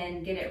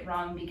can get it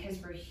wrong because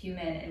we're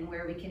human, and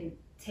where we can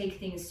take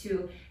things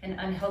to an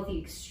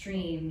unhealthy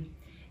extreme.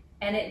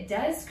 And it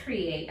does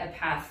create a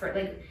path for,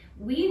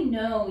 we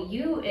know,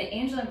 you,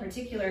 Angela in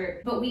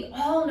particular, but we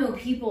all know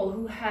people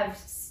who have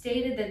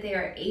stated that they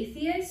are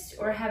atheists,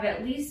 or have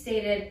at least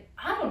stated,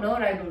 I don't know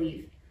what I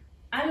believe.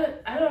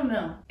 I don't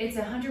know. It's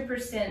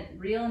 100%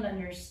 real and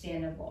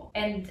understandable.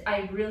 And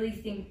I really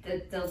think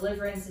that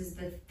deliverance is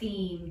the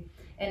theme,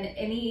 and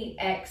any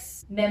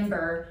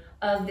ex-member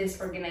of this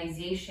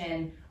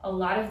organization, a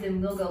lot of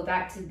them will go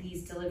back to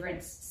these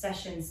deliverance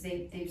sessions.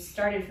 They've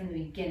started from the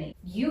beginning.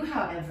 You,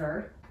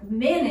 however,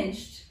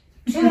 managed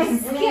to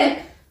skip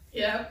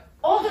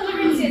all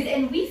deliverances,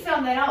 and we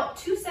found that out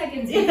 2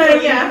 seconds before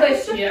we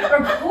pushed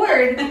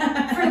record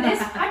for this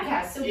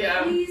podcast. So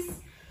please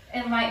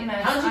enlighten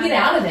us. How did you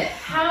get out of it?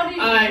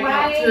 I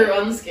got through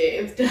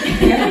unscathed.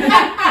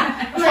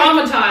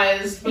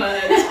 Traumatized,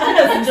 but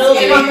Still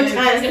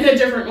traumatized. in a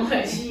different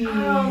way.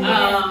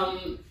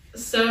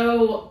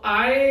 So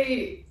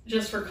I,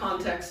 just for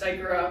context, I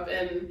grew up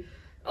in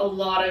a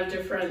lot of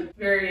different,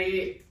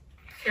 very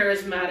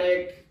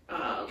charismatic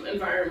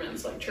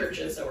environments, like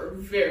churches that were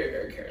very,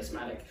 very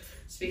charismatic,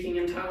 speaking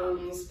in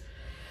tongues,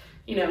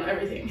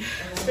 everything.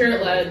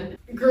 Spirit-led.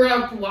 Grew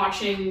up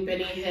watching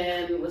Benny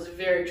Hinn, was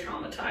very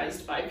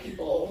traumatized by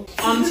people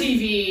on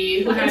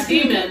TV who had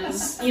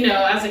demons,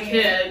 as a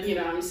kid,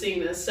 I'm seeing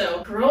this.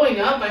 So growing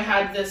up, I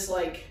had this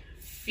like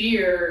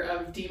fear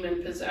of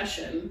demon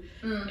possession,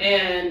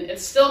 and it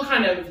still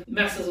kind of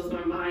messes with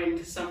my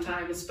mind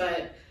sometimes,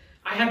 but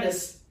I had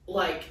this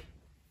like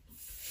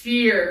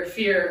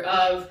fear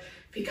of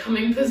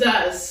becoming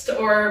possessed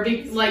or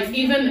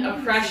even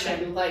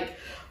oppression, like,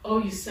 oh,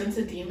 you sense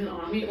a demon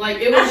on me.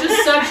 Like, it was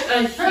just such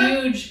a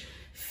huge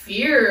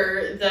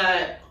fear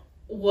that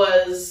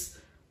was,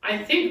 I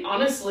think,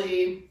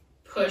 honestly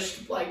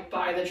pushed like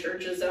by the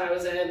churches that I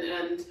was in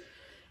and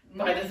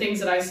by the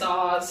things that I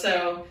saw.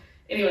 So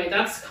anyway,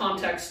 that's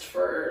context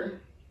for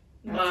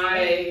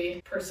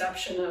my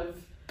perception of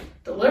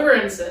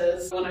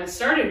deliverances. When I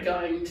started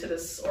going to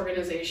this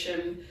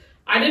organization,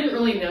 I didn't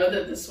really know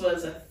that this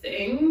was a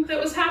thing that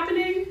was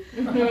happening.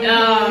 And I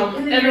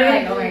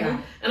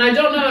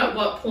don't know at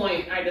what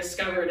point I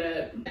discovered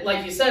it.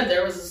 Like you said,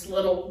 there was this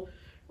little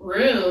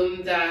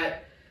room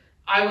that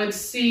I would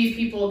see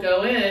people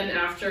go in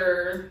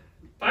after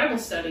Bible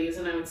studies,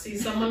 and I would see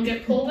someone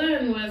get pulled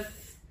in with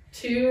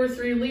 2 or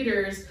 3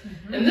 leaders.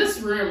 And this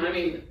room, I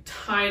mean,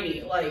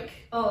 tiny, like...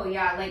 Oh,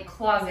 yeah, like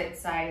closet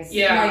size.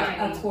 Yeah.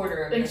 Like a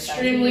quarter of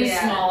extremely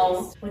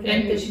small. Like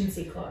an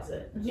efficiency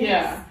closet.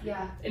 Yes.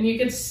 Yeah. And you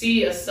could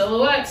see a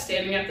silhouette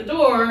standing at the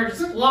door,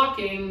 just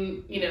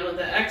blocking,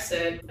 the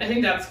exit. I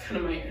think that's kind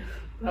of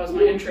that was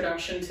my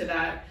introduction to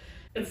that.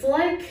 It's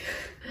like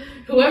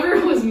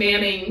whoever was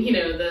manning,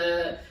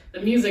 the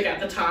music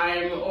at the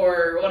time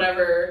or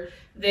whatever,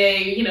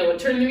 they, would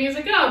turn the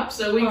music up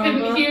so we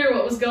couldn't hear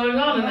what was going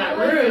on in that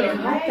room.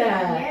 I like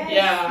that.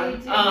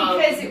 Yes,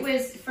 because it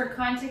was, for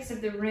context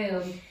of the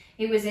room,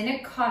 it was in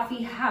a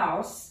coffee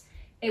house.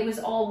 It was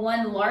all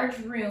one large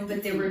room,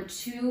 but there were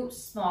 2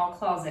 small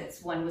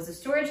closets. One was a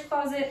storage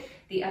closet,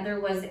 the other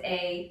was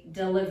a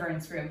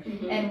deliverance room.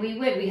 And we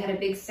had a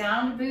big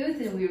sound booth,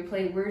 and we would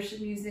play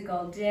worship music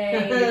all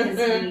day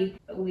because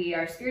we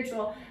are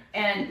spiritual.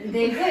 And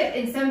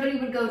and somebody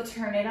would go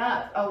turn it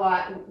up a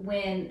lot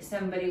when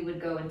somebody would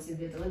go into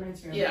the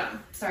deliverance room. Yeah.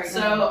 Sorry.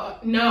 So,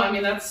 no, I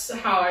mean, that's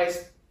how I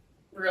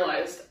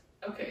realized,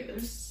 okay,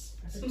 there's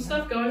some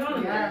stuff going on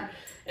in there.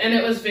 And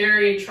it was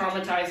very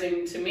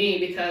traumatizing to me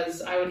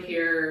because I would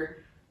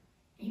hear,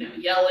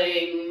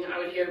 yelling. I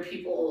would hear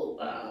people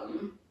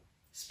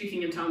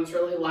speaking in tongues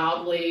really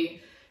loudly.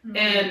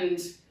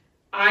 And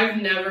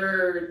I've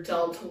never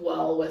dealt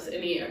well with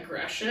any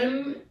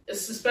aggression,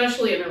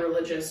 especially in a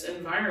religious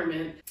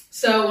environment.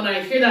 So when I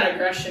hear that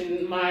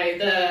aggression,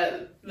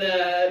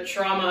 the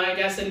trauma, I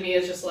guess, in me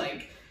is just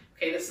like,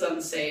 okay, this is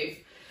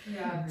unsafe.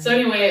 Yeah. So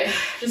anyway,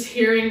 just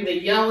hearing the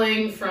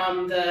yelling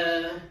from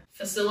the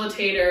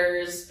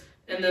facilitators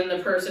and then the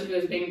person who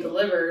was being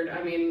delivered,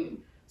 I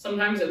mean,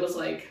 sometimes it was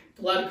like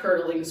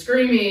blood-curdling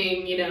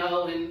screaming,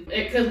 and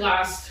it could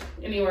last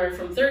anywhere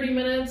from 30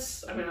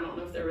 minutes. I mean, I don't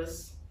know if there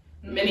was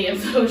many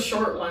of those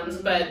short ones,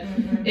 but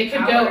it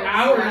could go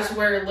hours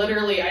where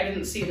literally I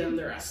didn't see them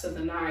the rest of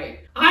the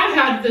night. I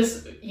had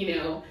this,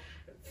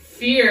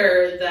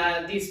 fear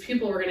that these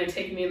people were going to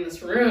take me in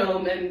this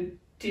room and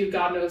do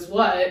God knows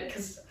what,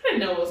 because I didn't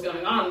know what was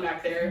going on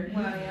back there.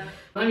 Wow, yeah.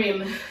 I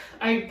mean,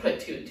 I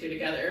put 2 and 2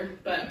 together,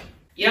 but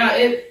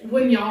yeah,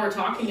 when y'all were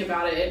talking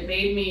about it, it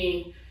made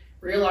me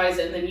realize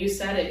it, and then you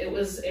said it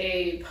was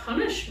a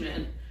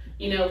punishment.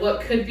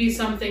 What could be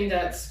something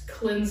that's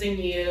cleansing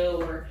you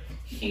or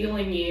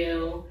healing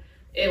you,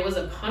 it was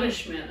a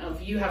punishment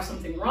of you have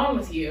something wrong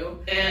with you.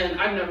 And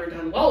I've never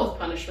done well with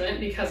punishment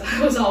because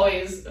I was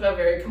always a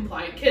very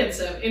compliant kid.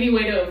 So any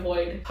way to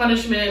avoid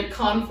punishment,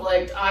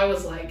 conflict, I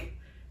was like,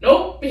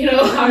 nope,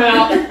 I'm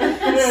out.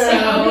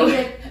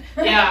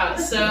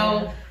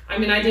 So I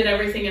mean, I did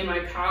everything in my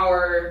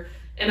power,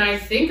 and I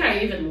think I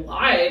even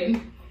lied.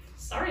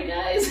 Sorry,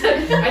 guys.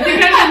 I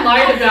think I even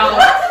lied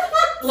about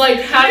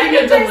like having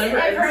a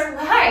deliverance. Never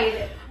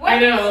lied. What? I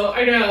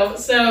know.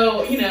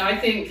 So, I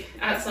think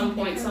at some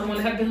point someone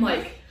had been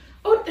like,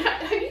 oh,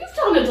 have you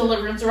done a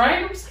deliverance, right?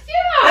 And I'm just like, yeah.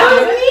 That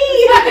was me.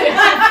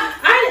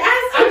 I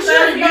asked I'm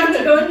you about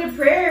to go into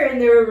prayer, and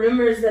there were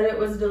rumors that it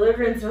was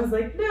deliverance, and I was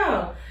like,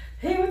 no.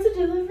 Hey, what's a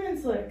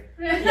deliverance like?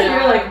 Yeah.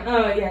 You're like,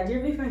 oh yeah,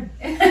 you'll be fine.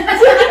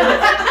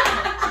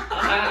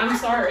 I'm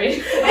sorry.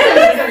 I'm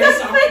very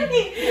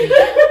sorry.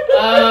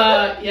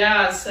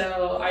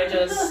 So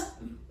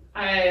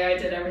I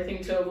did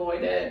everything to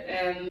avoid it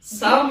and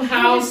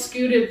somehow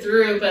scooted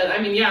through. But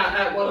I mean,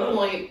 at one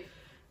point,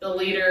 the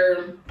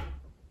leader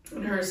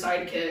and her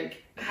sidekick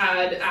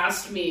had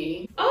asked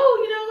me,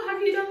 oh,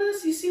 have you done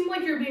this? You seem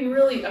like you're being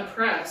really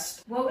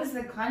oppressed. What was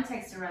the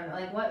context around it?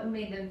 Like, what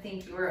made them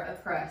think you were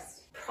oppressed?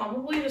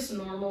 Probably just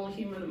normal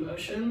human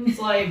emotions.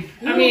 Like,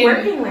 You were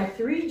working like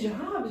 3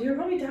 jobs. You were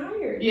probably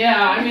tired.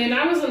 Yeah, I mean,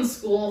 I was in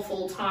school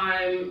full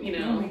time,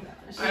 Oh my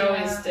gosh. I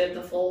always did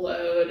the full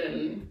load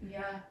and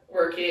Yeah.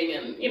 working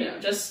and,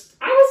 just,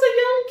 I was a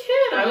young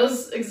kid. I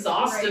was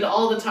exhausted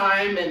all the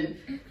time. And,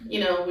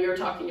 we were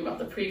talking about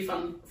the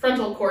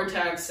prefrontal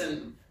cortex,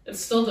 and it's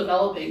still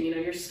developing, you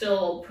know, you're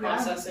still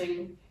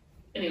processing.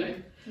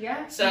 Anyway.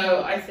 Yeah.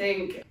 So I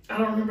think, I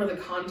don't remember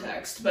the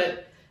context,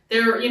 but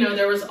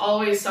there was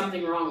always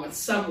something wrong with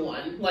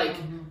someone. Like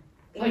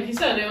you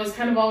said, it was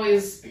kind of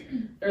always,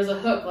 there was a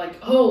hook, like,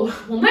 oh,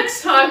 well,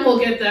 next time we'll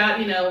get that,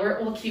 you know,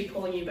 we'll keep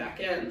pulling you back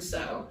in.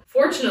 So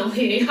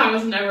fortunately, I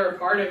was never a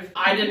part of,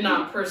 I did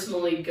not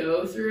personally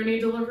go through any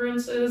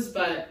deliverances,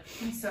 but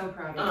I'm so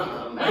proud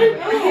of you.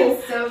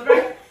 I'm so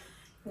proud.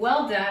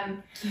 Well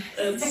done.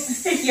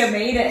 You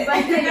made it.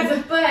 But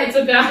it's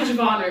a badge of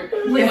honor.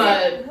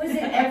 was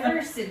it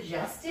ever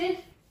suggested?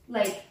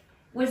 Like,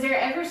 was there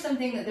ever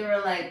something that they were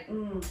like,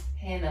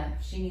 Hannah,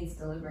 she needs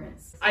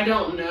deliverance? I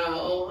don't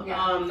know.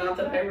 Yeah. Not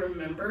that I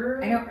remember.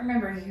 I don't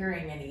remember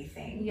hearing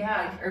anything.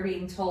 Yeah. Like, or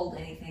being told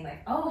anything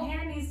like, oh,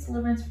 Hannah needs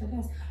deliverance for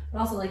this. But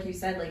also, like you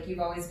said, like, you've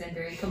always been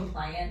very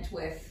compliant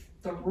with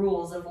the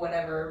rules of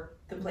whatever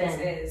the place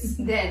is.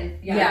 Then,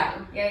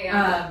 Yeah.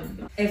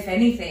 If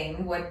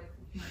anything,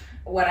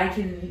 what I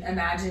can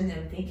imagine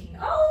them thinking,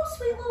 oh,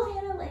 sweet little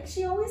Hannah, like,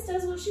 she always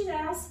does what she's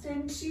asked,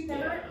 and she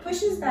never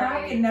pushes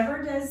back and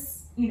never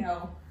does, you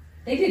know.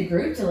 They did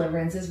group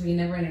deliverances. Were you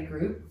never in a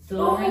group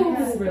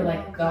deliverance? Where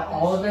like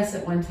all of us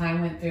at one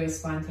time went through a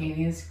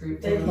spontaneous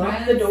group They deliverance.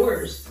 locked the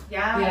doors.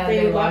 Yeah.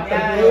 They locked the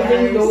doors.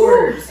 building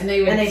doors. And they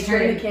would And they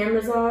turn turned the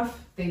cameras off.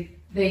 They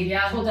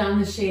pull down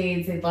the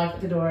shades, they'd lock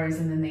the doors,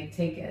 and then they'd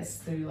take us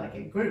through like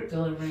a group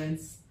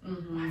deliverance.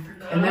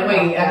 And that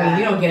way, I mean,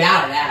 you don't get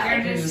out of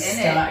that. You're just in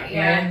stuck. it.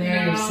 You're in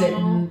there, you're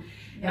sitting.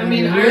 I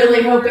mean, I'm I really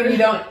remember- hoping you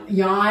don't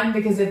yawn,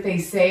 because if they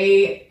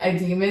say a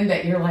demon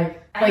that you're like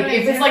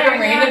if it's like a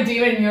random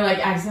demon and you're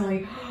like accidentally,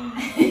 they're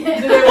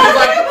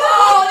like,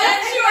 oh,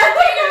 that's your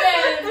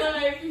demon.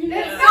 Like,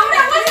 Yeah. no,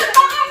 that wasn't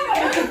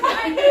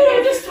mine.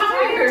 I'm just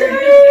tired.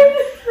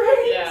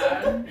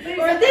 Yeah.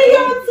 Or they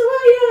on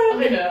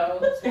I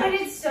know.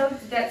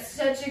 And that's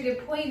such a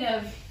good point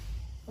of,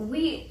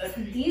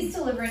 these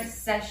deliverance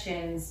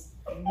sessions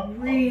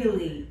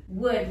really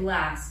would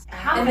last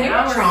half And an they were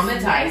hour.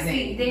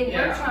 traumatizing. They were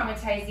Yeah.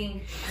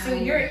 traumatizing. So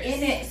you're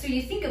in it. So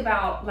you think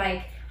about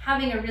like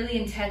having a really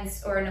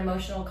intense or an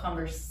emotional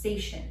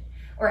conversation,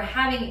 or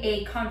having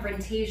a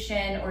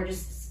confrontation, or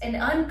just an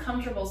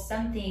uncomfortable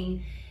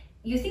something.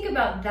 You think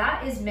about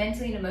that is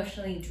mentally and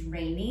emotionally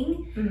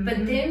draining.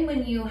 But then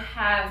when you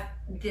have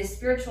the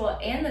spiritual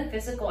and the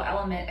physical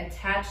element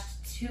attached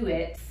to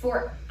it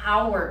for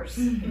hours,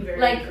 Very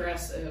like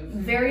aggressive.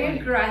 very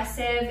Like,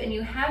 aggressive, and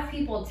you have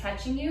people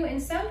touching you,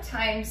 and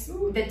sometimes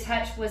the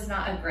touch was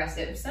not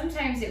aggressive.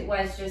 Sometimes it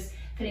was just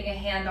putting a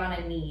hand on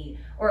a knee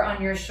or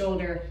on your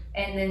shoulder,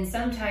 and then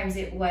sometimes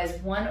it was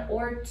one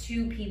or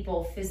two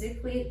people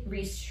physically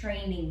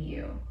restraining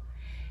you.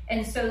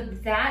 And so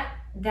that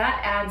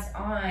adds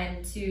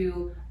on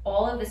to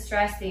all of the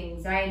stress, the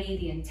anxiety,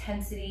 the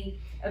intensity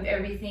of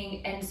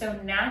everything. And so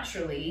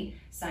naturally,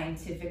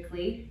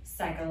 scientifically,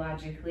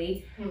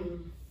 psychologically,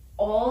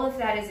 all of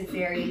that is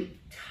very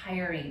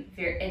tiring,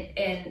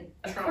 and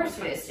of course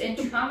it is, and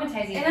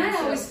traumatizing. And I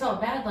so, always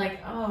felt bad, like,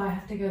 oh, I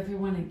have to go through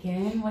one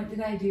again. What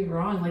did I do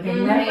wrong? Like, I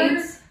Right.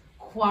 never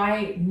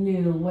quite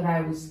knew what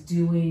I was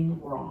doing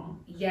wrong.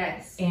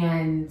 yes,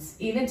 And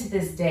even to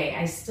this day,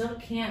 I still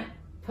can't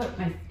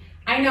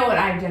I know what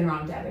I've done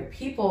wrong to other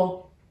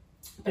people,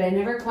 but I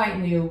never quite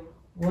knew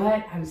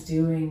what I was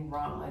doing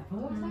wrong. Like,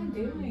 what was I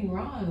doing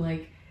wrong?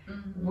 Like,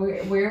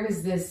 where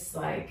was this,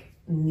 like,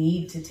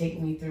 need to take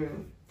me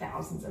through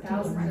thousands of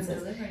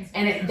deliverances?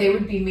 And they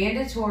would be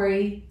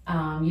mandatory.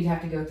 You'd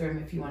have to go through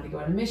them if you wanted to go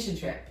on a mission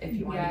trip, if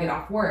you wanted to get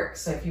off work.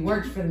 So if you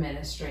worked for the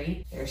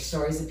ministry, there's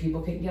stories of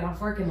people couldn't get off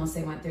work unless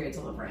they went through a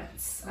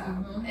deliverance.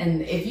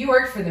 And if you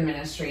worked for the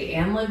ministry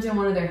and lived in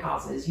one of their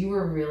houses, you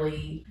were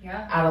really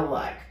out of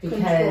luck,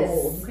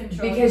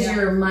 because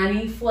your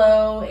money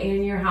flow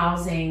and your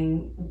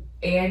housing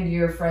and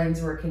your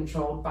friends were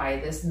controlled by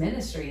this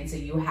ministry, and so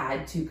you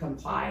had to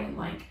comply and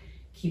like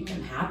keep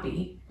them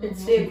happy.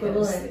 It's the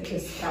equivalent to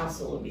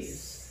spousal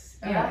abuse.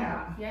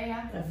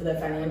 yeah. Of the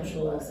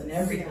financials and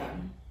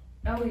everything.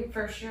 Oh,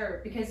 for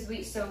sure. Because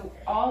so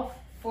all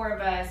four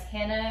of us,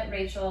 Hannah,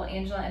 Rachel,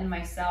 Angela, and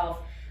myself,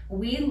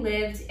 we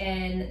lived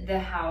in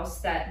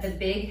the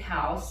big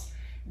house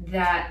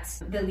that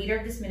the leader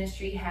of this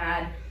ministry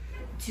had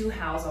to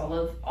house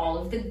all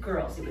of the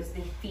girls. It was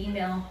the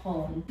female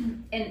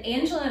home. And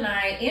Angela,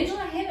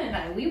 Hannah, and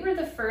I, we were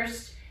the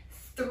first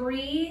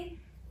three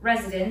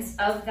residents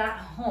of that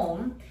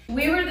home.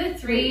 We were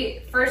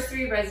the first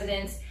three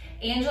residents.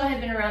 Angela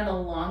had been around the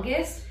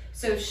longest,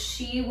 so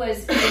she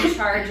was in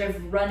charge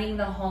of running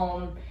the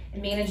home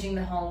and managing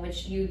the home,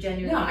 which you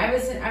genuinely... No, I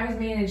was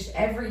managed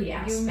every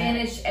aspect. You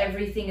managed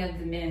everything of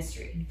the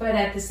ministry. But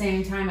at the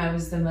same time, I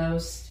was the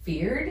most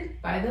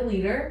feared by the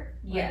leader.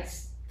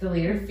 Yes. The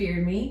leader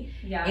feared me.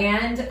 Yeah.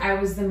 And I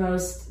was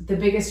the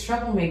biggest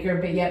troublemaker,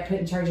 but yet put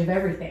in charge of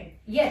everything.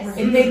 Yes.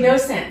 It made no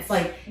sense.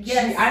 Like,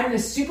 Yes. I'm the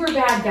super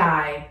bad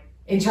guy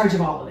in charge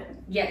of all of it.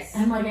 Yes.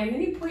 And I'm like, at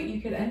any point you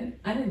could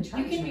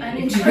uncharge You can me.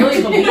 uncharge You really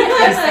me. believe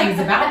these things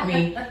about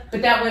me.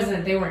 But that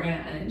wasn't, they weren't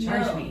going to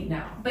uncharge No. me,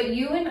 no. But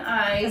you and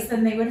I, Because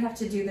then they would have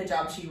to do the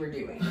jobs you were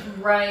doing.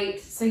 right,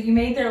 So you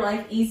made their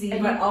life easy,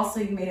 And but you-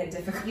 also you made it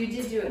difficult. you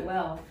did do it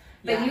well.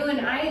 But Yeah. you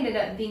and I ended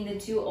up being the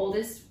two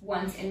oldest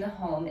ones in the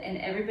home, and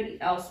everybody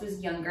else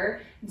was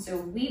younger. And so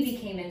we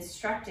became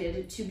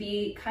instructed to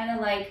be kind of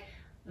like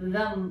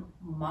the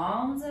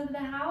moms of the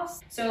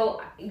house.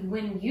 So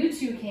when you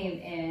two came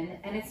in,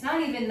 and it's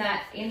not even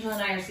that Angela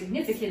and I are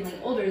significantly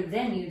older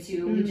than you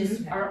two, we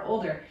just are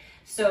older.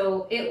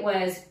 So it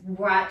was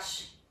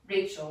watch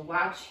Rachel,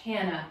 watch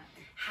Hannah,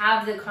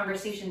 have the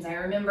conversations. I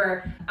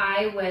remember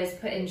I was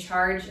put in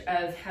charge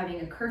of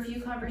having a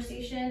curfew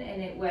conversation,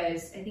 and it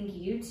was, I think,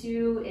 you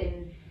two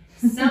and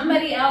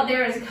somebody out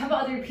there, was a couple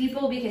other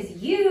people, because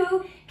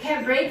you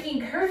kept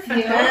breaking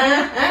curfew.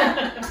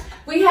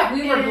 We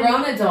were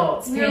grown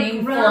adults We were paying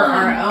for grown.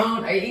 our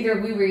own,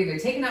 we were either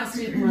taking out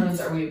student loans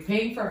or we were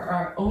paying for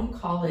our own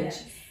college.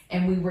 Yes.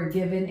 And we were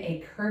given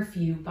a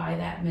curfew by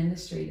that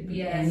ministry to be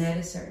Yes. in at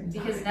a certain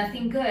time. Because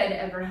nothing good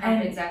ever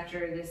happens after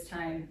this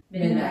time.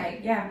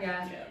 Midnight. Yeah.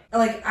 Yeah.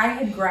 Like I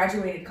had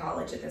graduated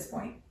college at this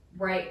point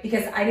Right.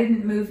 because I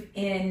didn't move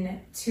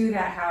in to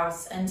that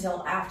house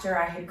until after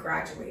I had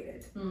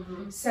graduated.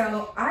 Mm-hmm.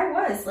 So I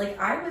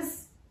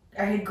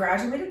had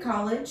graduated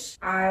college.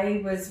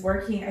 I was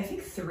working, I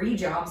think 3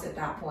 jobs at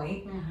that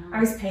point. Mm-hmm.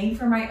 I was paying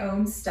for my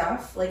own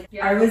stuff. Like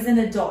Yeah. I was an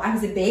adult. I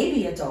was a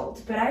baby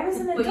adult, but I was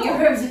an adult. But you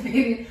were a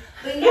baby.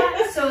 But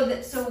yeah,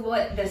 so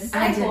what the I did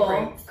cycle,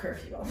 break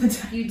curfew all the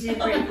time. you did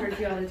break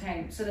curfew all the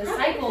time. So the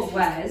cycle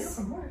was,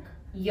 From work.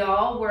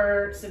 y'all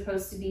were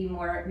supposed to be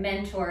more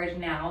mentored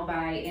now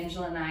by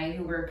Angela and I,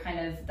 who were kind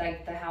of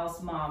like the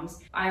house moms.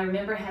 I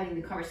remember having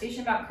the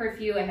conversation about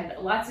curfew. I had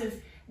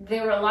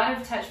there were a lot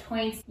of touch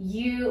points.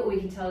 We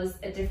can tell us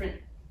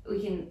we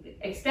can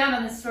expound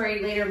on this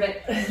story later,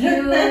 but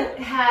you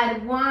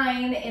had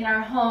wine in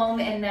our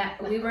home, and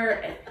that we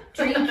were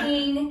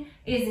drinking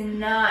is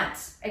not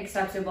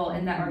acceptable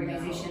in that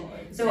organization.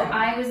 So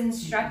I was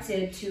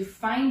instructed to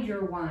find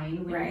your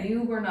wine when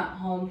you were not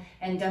home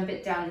and dump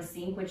it down the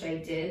sink, which I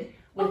did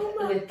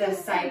with the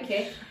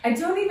sidekick. I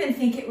don't even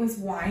think it was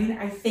wine.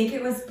 I think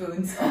it was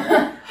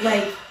Boonstar.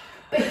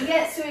 But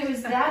yeah, so it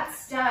was that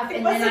stuff, It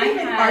and then wasn't I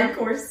even had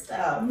hardcore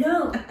stuff.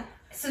 no.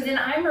 So then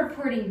I'm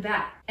reporting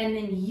back, and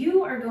then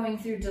you are going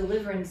through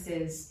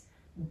deliverances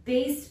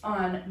based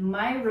on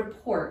my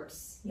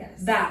reports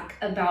Yes. back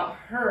about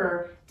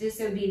her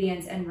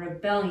disobedience and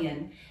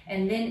rebellion.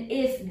 And then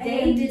if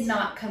they And- did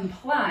not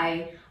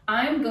comply,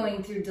 I'm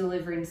going through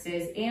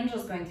deliverances,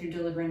 Angela's going through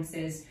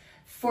deliverances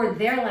for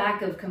their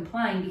lack of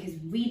complying because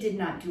we did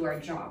not do our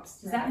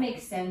jobs. Does that make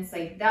sense?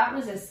 Like, that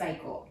was a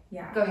cycle.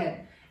 Yeah. Go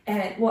ahead.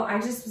 And well, I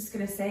just was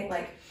gonna say,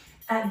 like,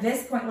 at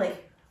this point,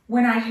 like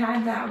when I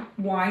had that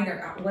wine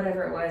or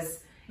whatever it was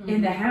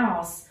in the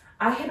house,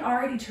 I had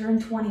already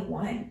turned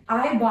 21.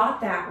 I bought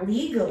that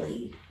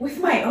legally with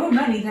my own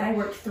money that I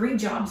worked 3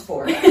 jobs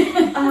for.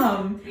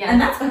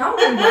 And that's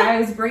probably why I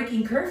was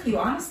breaking curfew,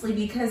 honestly,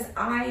 because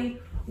I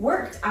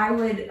worked. I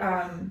would,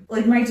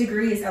 like, my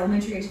degree is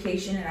elementary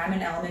education, and I'm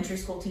an elementary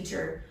school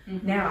teacher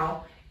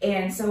now.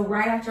 And so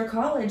right after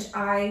college,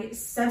 I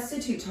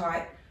substitute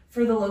taught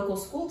for the local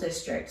school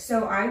district.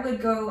 So I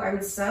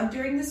would sub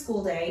during the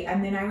school day,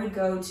 and then I would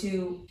go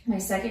to my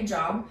second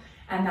job,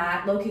 and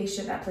that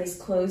place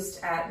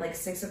closed at like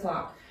 6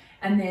 o'clock.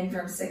 And then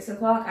from 6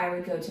 o'clock, I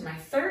would go to my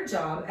third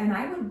job, and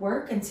I would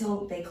work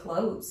until they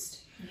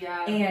closed.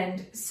 Yeah.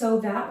 And so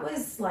that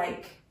was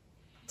like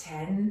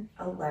 10,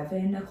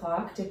 11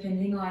 o'clock,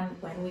 depending on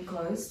when we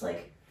closed.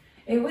 Like,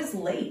 it was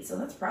late, so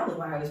that's probably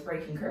why I was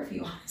breaking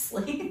curfew,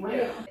 honestly.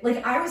 Right.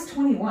 Like, I was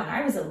 21.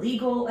 I was a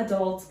legal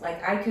adult.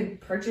 Like, I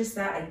could purchase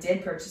that. I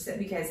did purchase it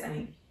because, I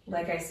mean,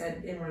 like I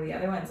said in one of the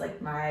other ones,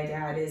 like, my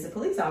dad is a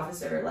police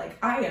officer. Like,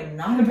 I am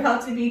not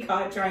about to be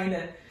caught trying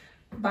to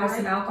buy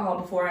some alcohol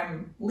before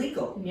I'm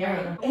legal.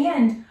 Yeah.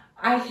 And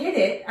I hid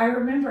it. I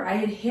remember I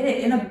had hid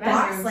it in a Your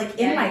box, bedroom. like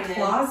Yeah, in my you did.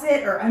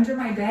 closet or under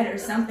my bed or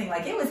something.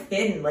 Like, it was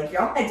hidden. Like,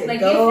 y'all had to Like,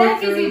 go if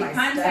that gives through you my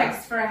context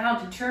stuff. for how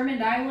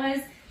determined I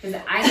was, because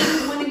I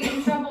didn't want to get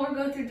in trouble or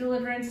go through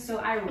deliverance, so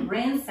I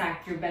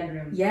ransacked your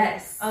bedroom.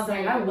 Yes. I was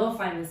like, I will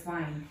find this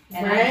wine.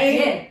 And I Right?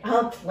 did.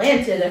 I'll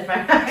plant it if I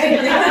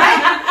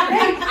have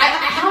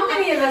How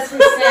many of us were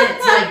sent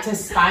like to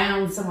spy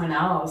on someone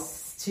else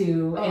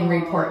and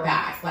report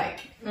back? Like,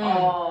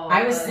 Oh,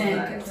 I was sent.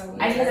 Yes.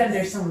 I hid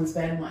under someone's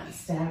bed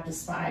once to have to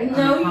spy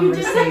No, on a you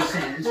didn't.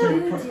 conversation to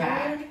report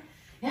back.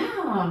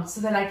 Yeah,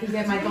 so that I could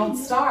get my gold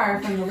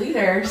star from the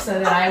leader, so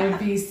that I would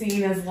be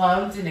seen as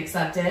loved and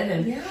accepted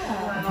and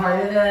Yeah. a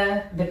part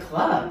of the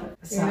club.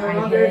 So You're no I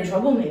longer a hid.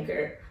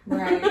 troublemaker.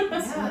 Right.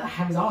 Yeah,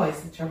 I was always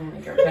the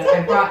troublemaker, but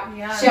I brought.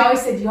 Yeah. She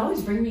always said, "You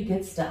always bring me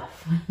good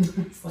stuff."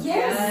 It's like,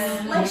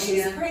 Yes. Like, she's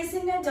Yeah.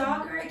 praising a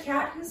dog or a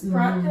cat who's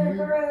brought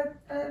her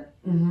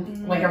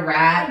like a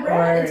rat A or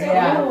rat,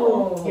 yeah.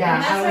 Oh. Yeah.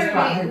 And I always that's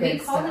brought why her we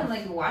good call them stuff.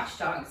 like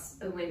watchdogs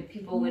when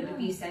people would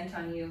be sent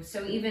on you.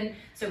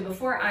 So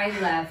before I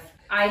left,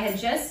 I had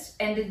just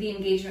ended the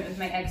engagement with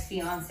my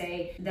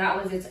ex-fiance.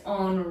 That was its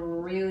own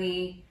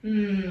really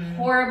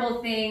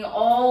horrible thing.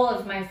 All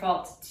of my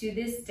fault. To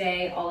this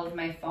day, all of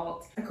my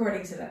fault.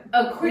 According to them.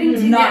 According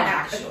to Not them.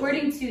 actually.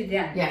 According to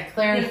them. Yeah,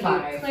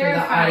 clarify for the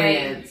Clarify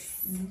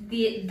audience.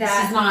 This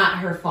is not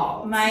her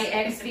fault. My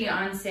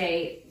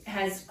ex-fiance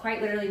has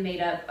quite literally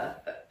made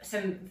up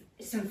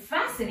some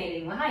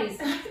fascinating lies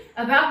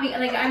about me.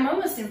 Like, I'm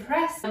almost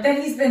impressed That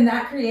he's been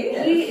that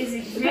creative. He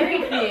is very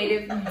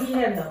creative. He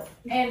had help.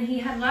 And he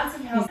had lots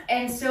of help.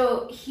 And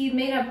so he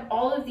made up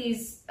all of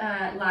these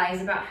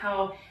lies about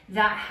how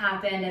that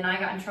happened, and I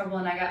got in trouble,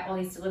 and I got all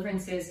these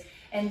deliverances.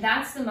 And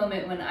that's the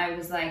moment when I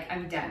was like,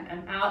 I'm done.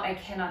 I'm out. I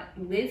cannot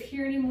live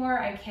here anymore.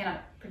 I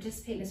cannot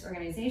participate in this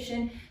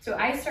organization. So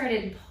I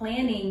started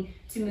planning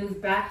to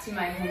move back to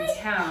my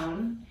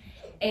hometown.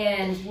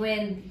 And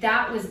when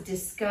that was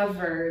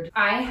discovered,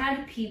 I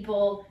had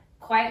people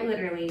quite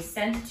literally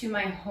sent to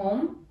my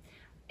home.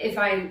 If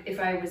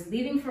I was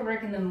leaving for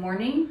work in the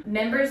morning,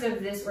 members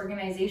of this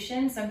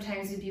organization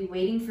sometimes would be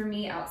waiting for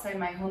me outside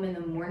my home in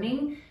the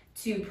morning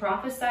to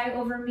prophesy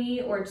over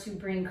me or to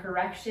bring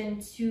correction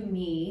to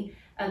me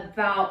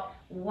about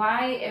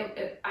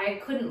why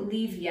I couldn't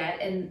leave yet.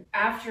 And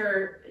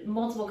after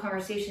multiple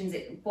conversations,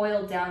 it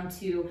boiled down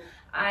to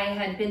I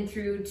had been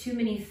through too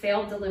many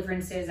failed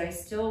deliverances. I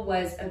still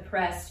was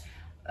oppressed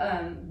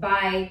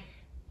by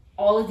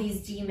all of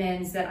these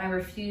demons that I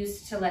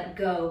refused to let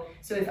go.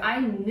 So if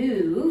I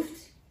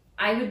moved,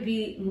 I would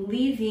be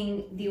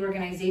leaving the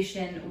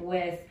organization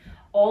with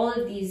all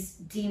of these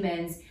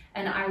demons,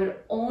 and I would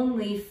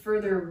only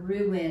further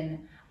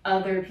ruin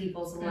other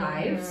people's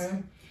lives.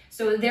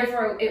 So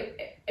therefore,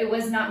 it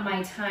was not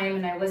my time,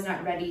 and I was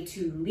not ready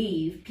to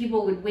leave.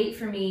 People would wait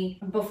for me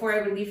before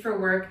I would leave for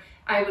work.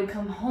 I would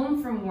come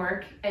home from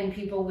work, and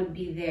people would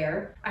be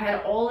there. I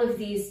had all of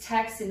these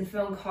texts and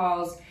phone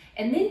calls,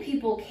 and then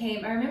people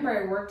came. I remember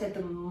I worked at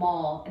the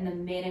mall in the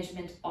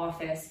management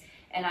office,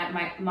 and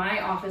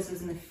my office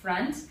was in the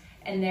front,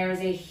 and there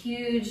was a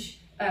huge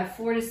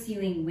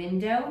floor-to-ceiling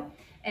window.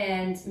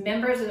 And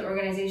members of the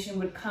organization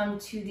would come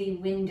to the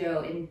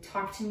window and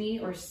talk to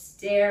me or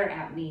stare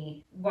at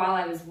me while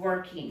I was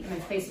working in my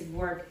place of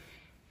work,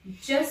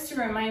 just to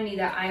remind me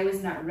that I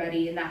was not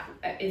ready, and that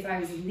if I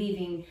was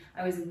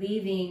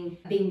leaving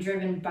being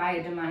driven by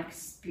a demonic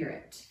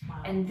spirit.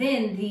 Wow. And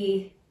then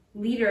the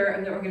leader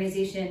of the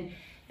organization,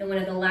 in one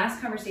of the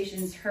last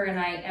conversations her and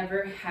I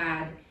ever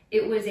had,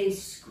 it was a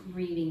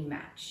screaming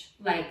match.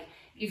 Like,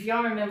 if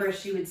y'all remember,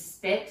 she would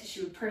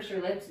purse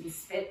her lips and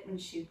spit when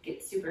she would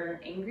get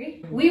super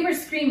angry. We were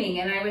screaming,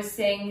 and I was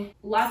saying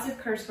lots of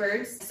curse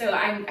words. So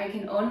I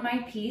can own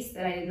my peace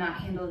that I did not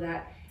handle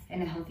that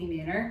in a healthy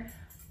manner,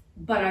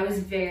 but I was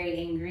very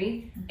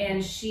angry.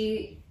 And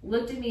she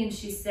looked at me and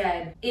she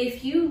said,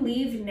 if you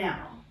leave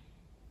now,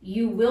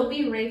 you will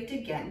be raped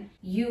again.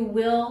 You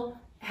will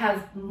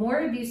have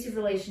more abusive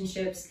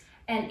relationships,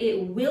 and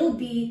it will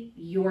be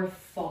your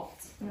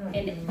fault.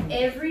 And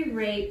every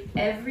rape,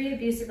 every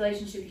abusive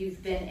relationship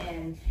you've been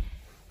in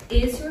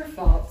is your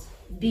fault,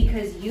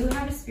 because you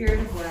have a spirit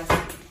of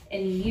lust,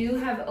 and you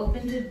have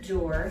opened a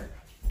door,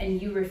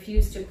 and you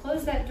refuse to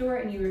close that door,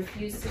 and you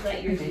refuse to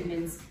let your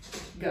demons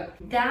go.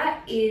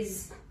 That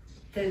is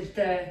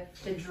the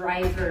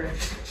driver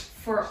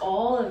for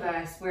all of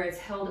us, where it's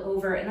held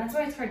over, and that's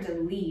why it's hard to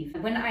leave.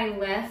 When I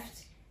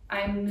left,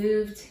 I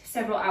moved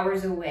several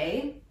hours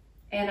away,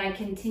 and I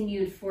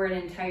continued for an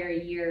entire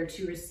year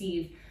to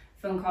receive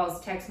phone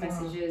calls, text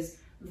messages,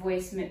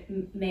 voice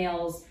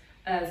mails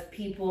of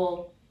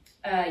people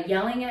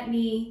yelling at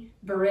me,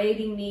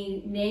 berating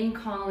me, name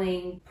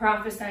calling,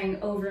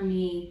 prophesying over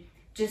me,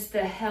 just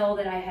the hell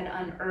that I had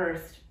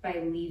unearthed by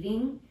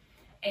leaving,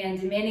 and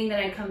demanding that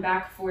I come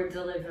back for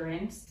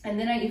deliverance. And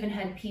then I even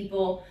had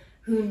people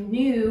who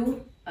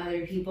knew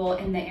other people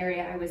in the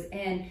area I was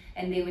in,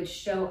 and they would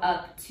show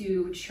up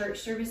to church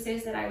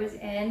services that I was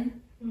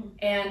in.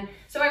 And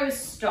so I was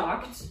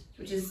stalked,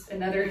 which is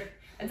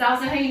that's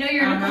also how you know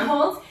you're in a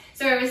cult.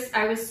 So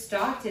I was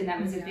stalked, and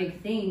that was a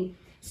big thing.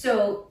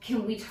 So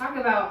can we talk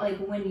about, like,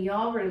 when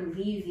y'all were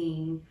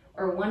leaving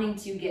or wanting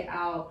to get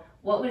out,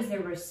 what was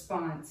their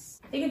response?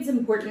 I think it's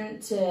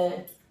important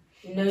to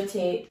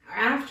notate,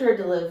 after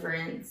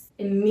deliverance,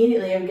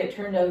 immediately I would get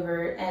turned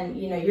over, and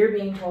you're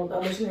being told,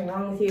 oh, there's something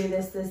wrong with you,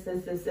 this,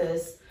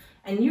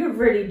 and you have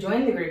already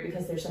joined the group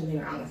because there's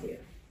something wrong with you.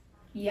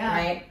 Yeah.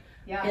 Right?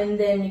 Yeah. And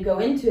then you go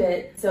into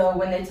it, so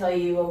when they tell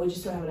you, well, we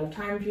just don't have enough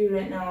time for you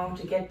right now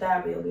to get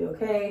that, but you'll be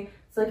okay.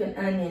 It's like an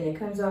onion, it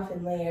comes off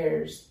in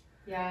layers.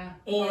 Yeah.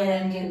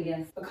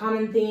 And a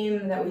common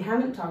theme that we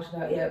haven't talked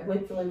about yet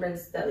with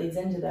deliverance that leads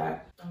into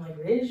that, I'm like,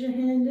 raise your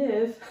hand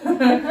if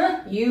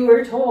you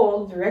were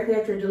told directly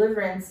after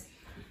deliverance,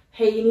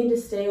 hey, you need to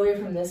stay away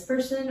from this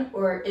person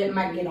or it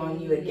might get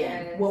on you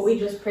again. Yes. What we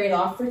just prayed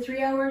off for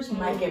 3 hours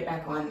might get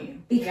back on you.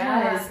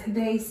 Because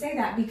they say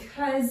that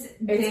because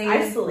It's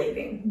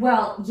isolating.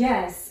 Well,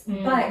 yes,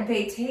 but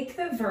they take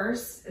the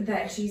verse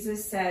that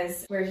Jesus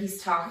says where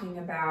he's talking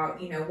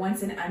about, you know,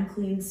 once an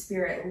unclean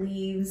spirit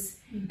leaves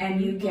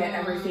and you get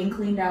everything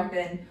cleaned up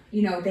and,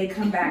 you know, they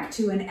come back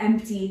to an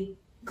empty,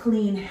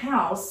 clean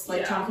house,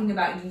 like talking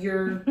about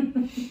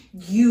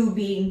you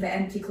being the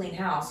empty, clean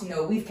house. You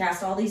know, we've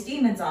cast all these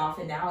demons off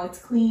and now it's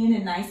clean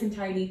and nice and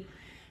tidy.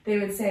 They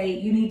would say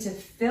you need to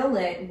fill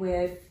it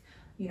with,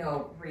 you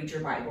know, read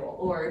your Bible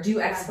or do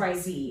X, Y,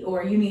 Z,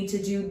 or you need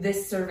to do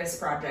this service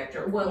project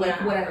or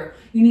whatever.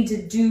 You need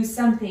to do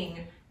something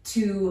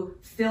to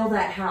fill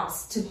that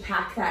house, to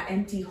pack that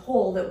empty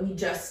hole that we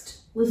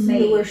just listen made.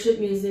 to worship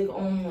music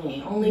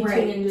only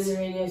tune into the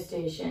radio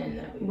station.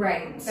 That we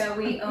own. So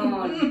we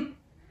own.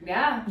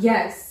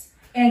 Yes.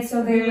 And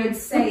so they would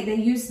say, they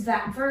used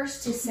that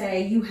verse to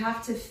say, you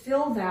have to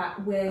fill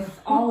that with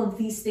all of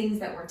these things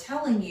that we're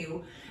telling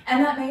you.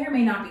 And that may or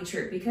may not be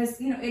true because,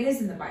 you know, it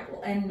is in the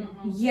Bible. And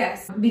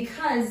yes,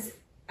 because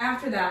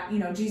after that, you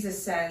know,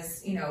 Jesus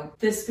says, you know,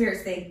 the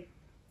spirits, they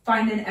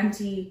find an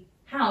empty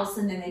house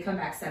and then they come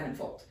back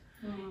sevenfold.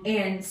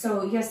 And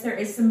so, yes, there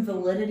is some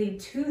validity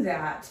to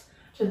that.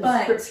 To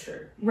the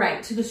scripture.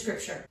 Right, to the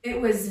scripture. It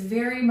was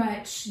very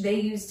much, they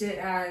used it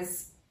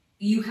as,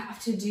 you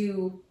have to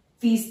do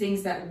these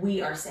things that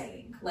we are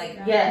saying. Like,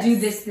 do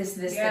this,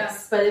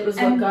 this. But it was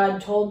what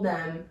God told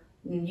them.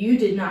 You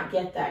did not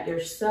get that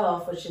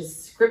yourself, which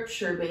is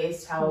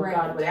scripture-based, how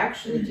God would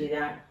actually do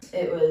that.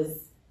 It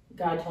was,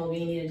 God told me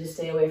you needed to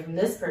stay away from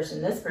this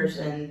person,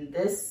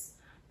 this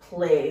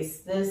place,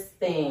 this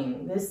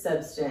thing, this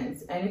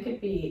substance. And it could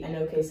be an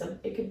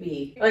it could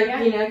be, like,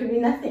 you know, it could be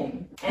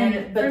nothing.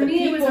 And but for the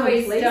me, it was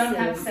always places, don't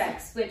have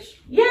sex,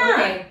 which,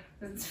 okay,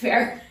 that's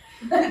fair.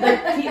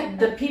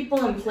 the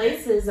people and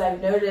places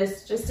I've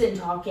noticed just in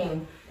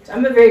talking,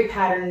 I'm a very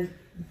patterned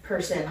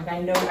person. Like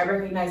I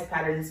recognize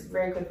patterns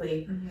very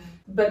quickly.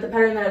 But the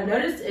pattern that I've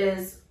noticed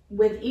is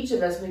with each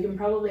of us, we can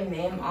probably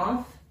name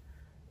off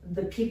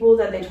the people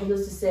that they told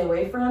us to stay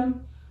away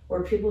from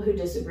were people who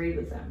disagreed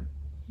with them.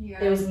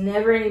 There was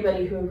never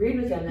anybody who agreed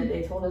with them that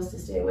they told us to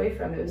stay away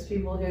from. It was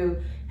people who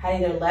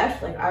had either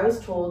left, like I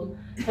was told,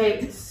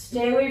 hey,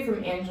 stay away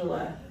from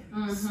Angela.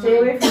 Stay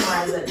away from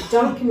Liza.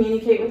 Don't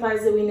communicate with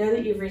Liza. We know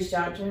that you've reached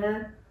out to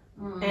her.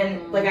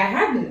 And like I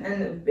hadn't,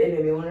 and it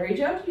made me want to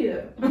reach out to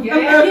you.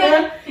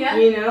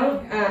 You know,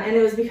 and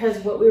it was because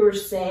what we were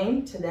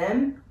saying to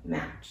them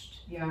matched.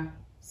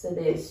 So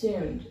they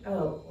assumed,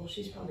 oh, well,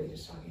 she's probably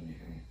just talking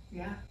to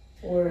her.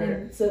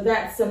 Or so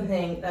that's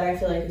something that I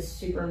feel like is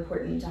super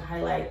important to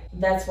highlight.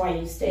 That's why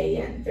you stay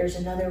in. There's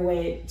another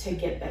way to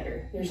get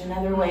better. There's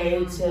another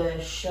way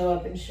to show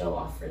up and show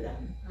off for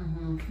them.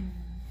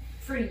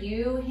 For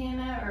you,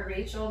 Hannah or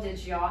Rachel,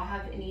 did y'all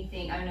have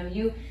anything? I know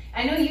you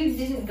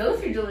didn't go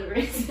through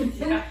deliverance,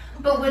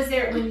 but was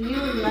there, when you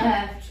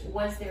left,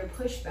 was there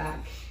pushback?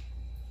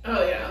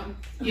 Oh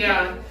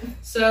yeah.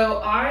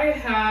 So I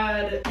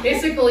had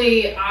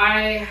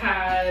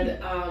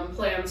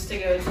plans to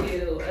go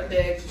to a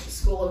big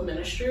school of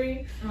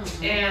ministry,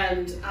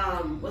 and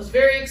was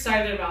very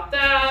excited about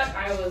that.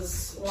 I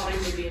was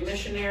wanting to be a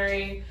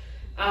missionary,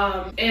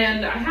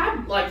 and I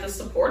had like the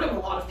support of a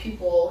lot of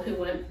people who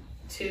went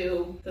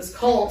to this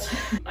cult.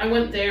 I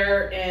went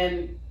there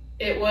and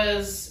it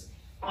was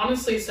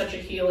honestly such a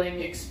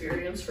healing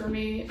experience for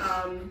me,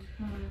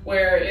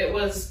 where it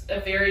was a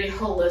very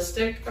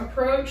holistic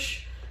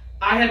approach.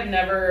 I had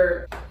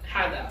never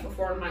had that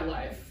before in my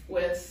life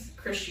with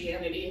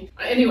Christianity.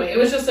 Anyway, it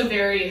was just a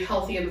very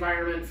healthy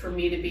environment for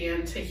me to be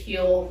in, to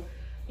heal,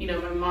 you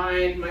know, my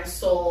mind, my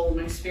soul,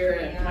 my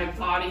spirit, my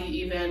body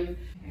even.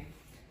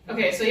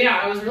 Okay, so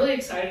I was really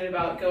excited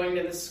about going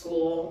to this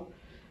school.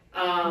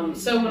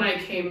 So when I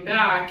came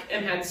back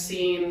and had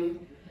seen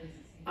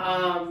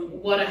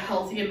what a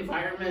healthy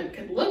environment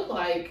could look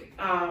like,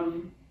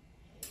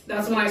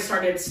 that's when I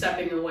started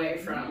stepping away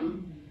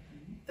from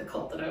the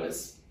cult that I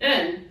was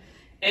in.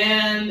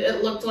 And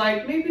it looked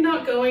like maybe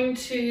not going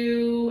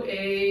to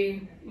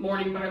a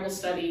morning Bible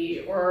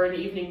study or an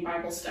evening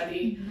Bible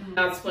study.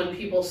 That's when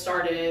people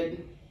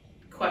started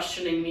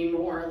questioning me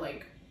more,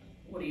 like,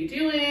 what are you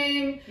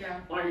doing?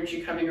 Why aren't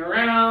you coming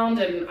around?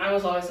 And I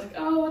was always like,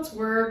 oh, it's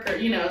work, or,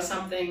 you know,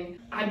 something.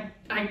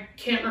 I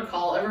can't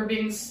recall ever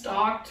being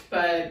stalked,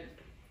 but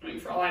I mean,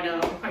 for all I know,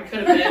 I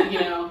could have been, you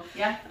know.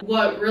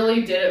 What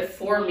really did it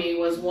for me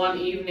was one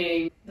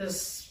evening,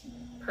 this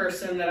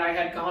person that I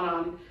had gone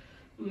on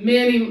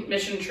many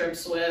mission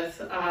trips with,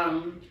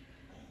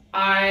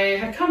 I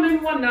had come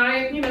in one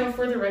night, you know,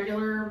 for the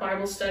regular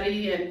Bible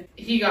study, and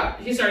he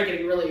started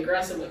getting really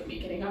aggressive with me,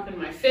 getting up in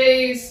my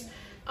face.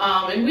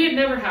 And we had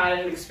never had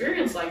an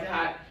experience like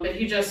that, but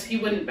he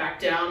wouldn't back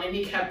down, and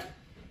he kept,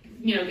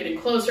 you know, getting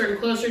closer and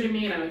closer to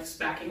me, and I was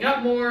backing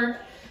up more.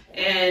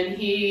 And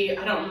I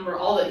don't remember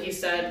all that he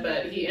said,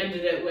 but he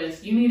ended it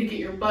with, you need to get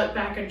your butt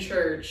back in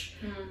church.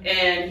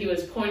 And he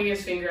was pointing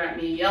his finger at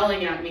me,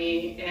 yelling at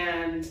me,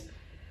 and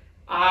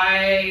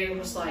I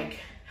was like,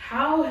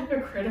 how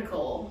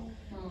hypocritical.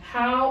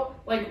 How,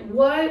 like,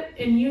 what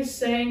in you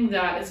saying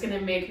that is going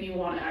to make me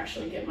want to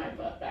actually get my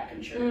butt back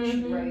in church?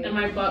 Right. And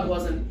my butt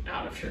wasn't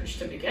out of church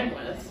to begin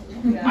with.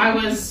 Yeah. I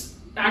was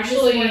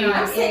actually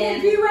I'm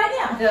sitting with you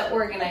right now. The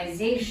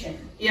organization.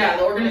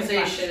 the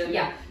organization.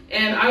 Yeah.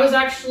 And I was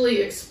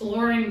actually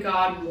exploring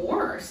God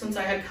more since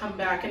I had come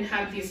back and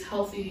had these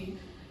healthy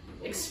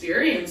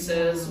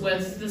experiences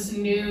with this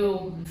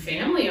new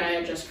family I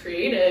had just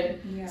created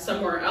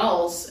somewhere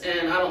else.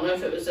 And I don't know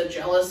if it was a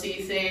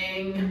jealousy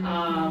thing,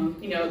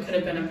 it could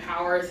have been a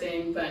power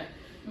thing, but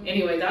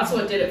anyway, that's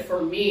what did it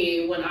for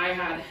me when I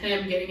had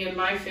him getting in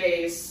my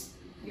face.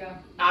 Yeah.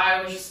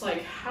 I was just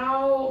like,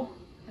 how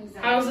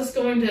is this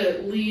going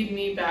to lead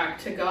me back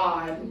to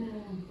God?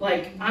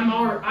 Like,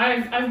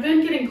 I've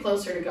been getting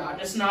closer to God,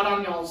 just not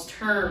on y'all's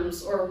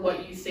terms or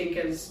what you think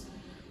is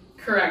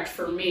correct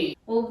for me.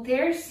 Well,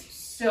 there's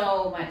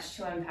so much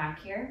to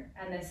unpack here,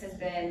 and this has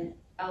been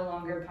a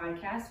longer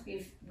podcast.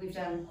 We've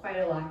done quite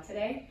a lot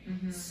today.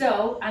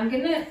 So I'm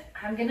gonna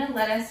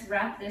let us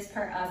wrap this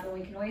part up, and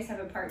we can always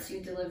have a part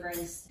 2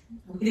 deliverance.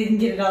 We didn't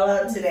get it all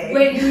out today.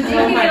 We didn't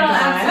get it all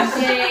out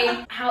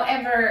today.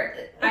 However,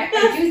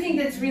 I do think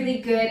that's really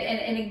good.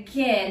 And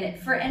again,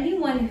 for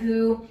anyone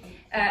who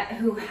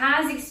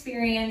has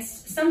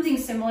experienced something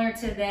similar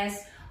to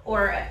this,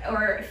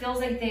 or feels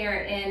like they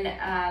are in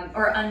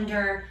or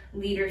under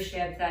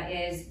leadership that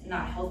is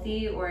not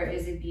healthy or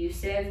is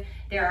abusive,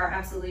 there are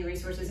absolutely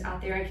resources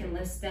out there. I can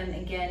list them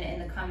again in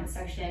the comment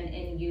section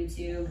in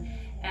YouTube.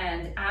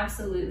 And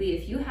absolutely,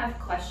 if you have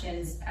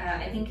questions,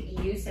 I think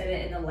you said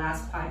it in the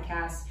last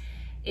podcast,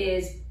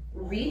 is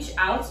reach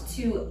out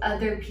to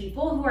other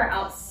people who are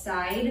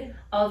outside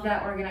of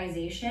that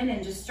organization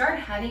and just start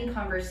having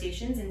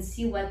conversations and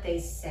see what they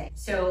say.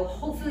 So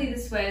hopefully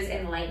this was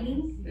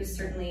enlightening. It was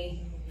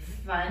certainly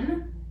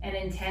fun and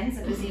intense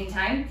at the same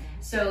time.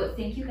 So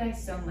thank you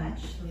guys so much,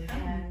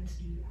 and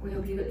we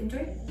hope you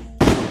enjoyed it.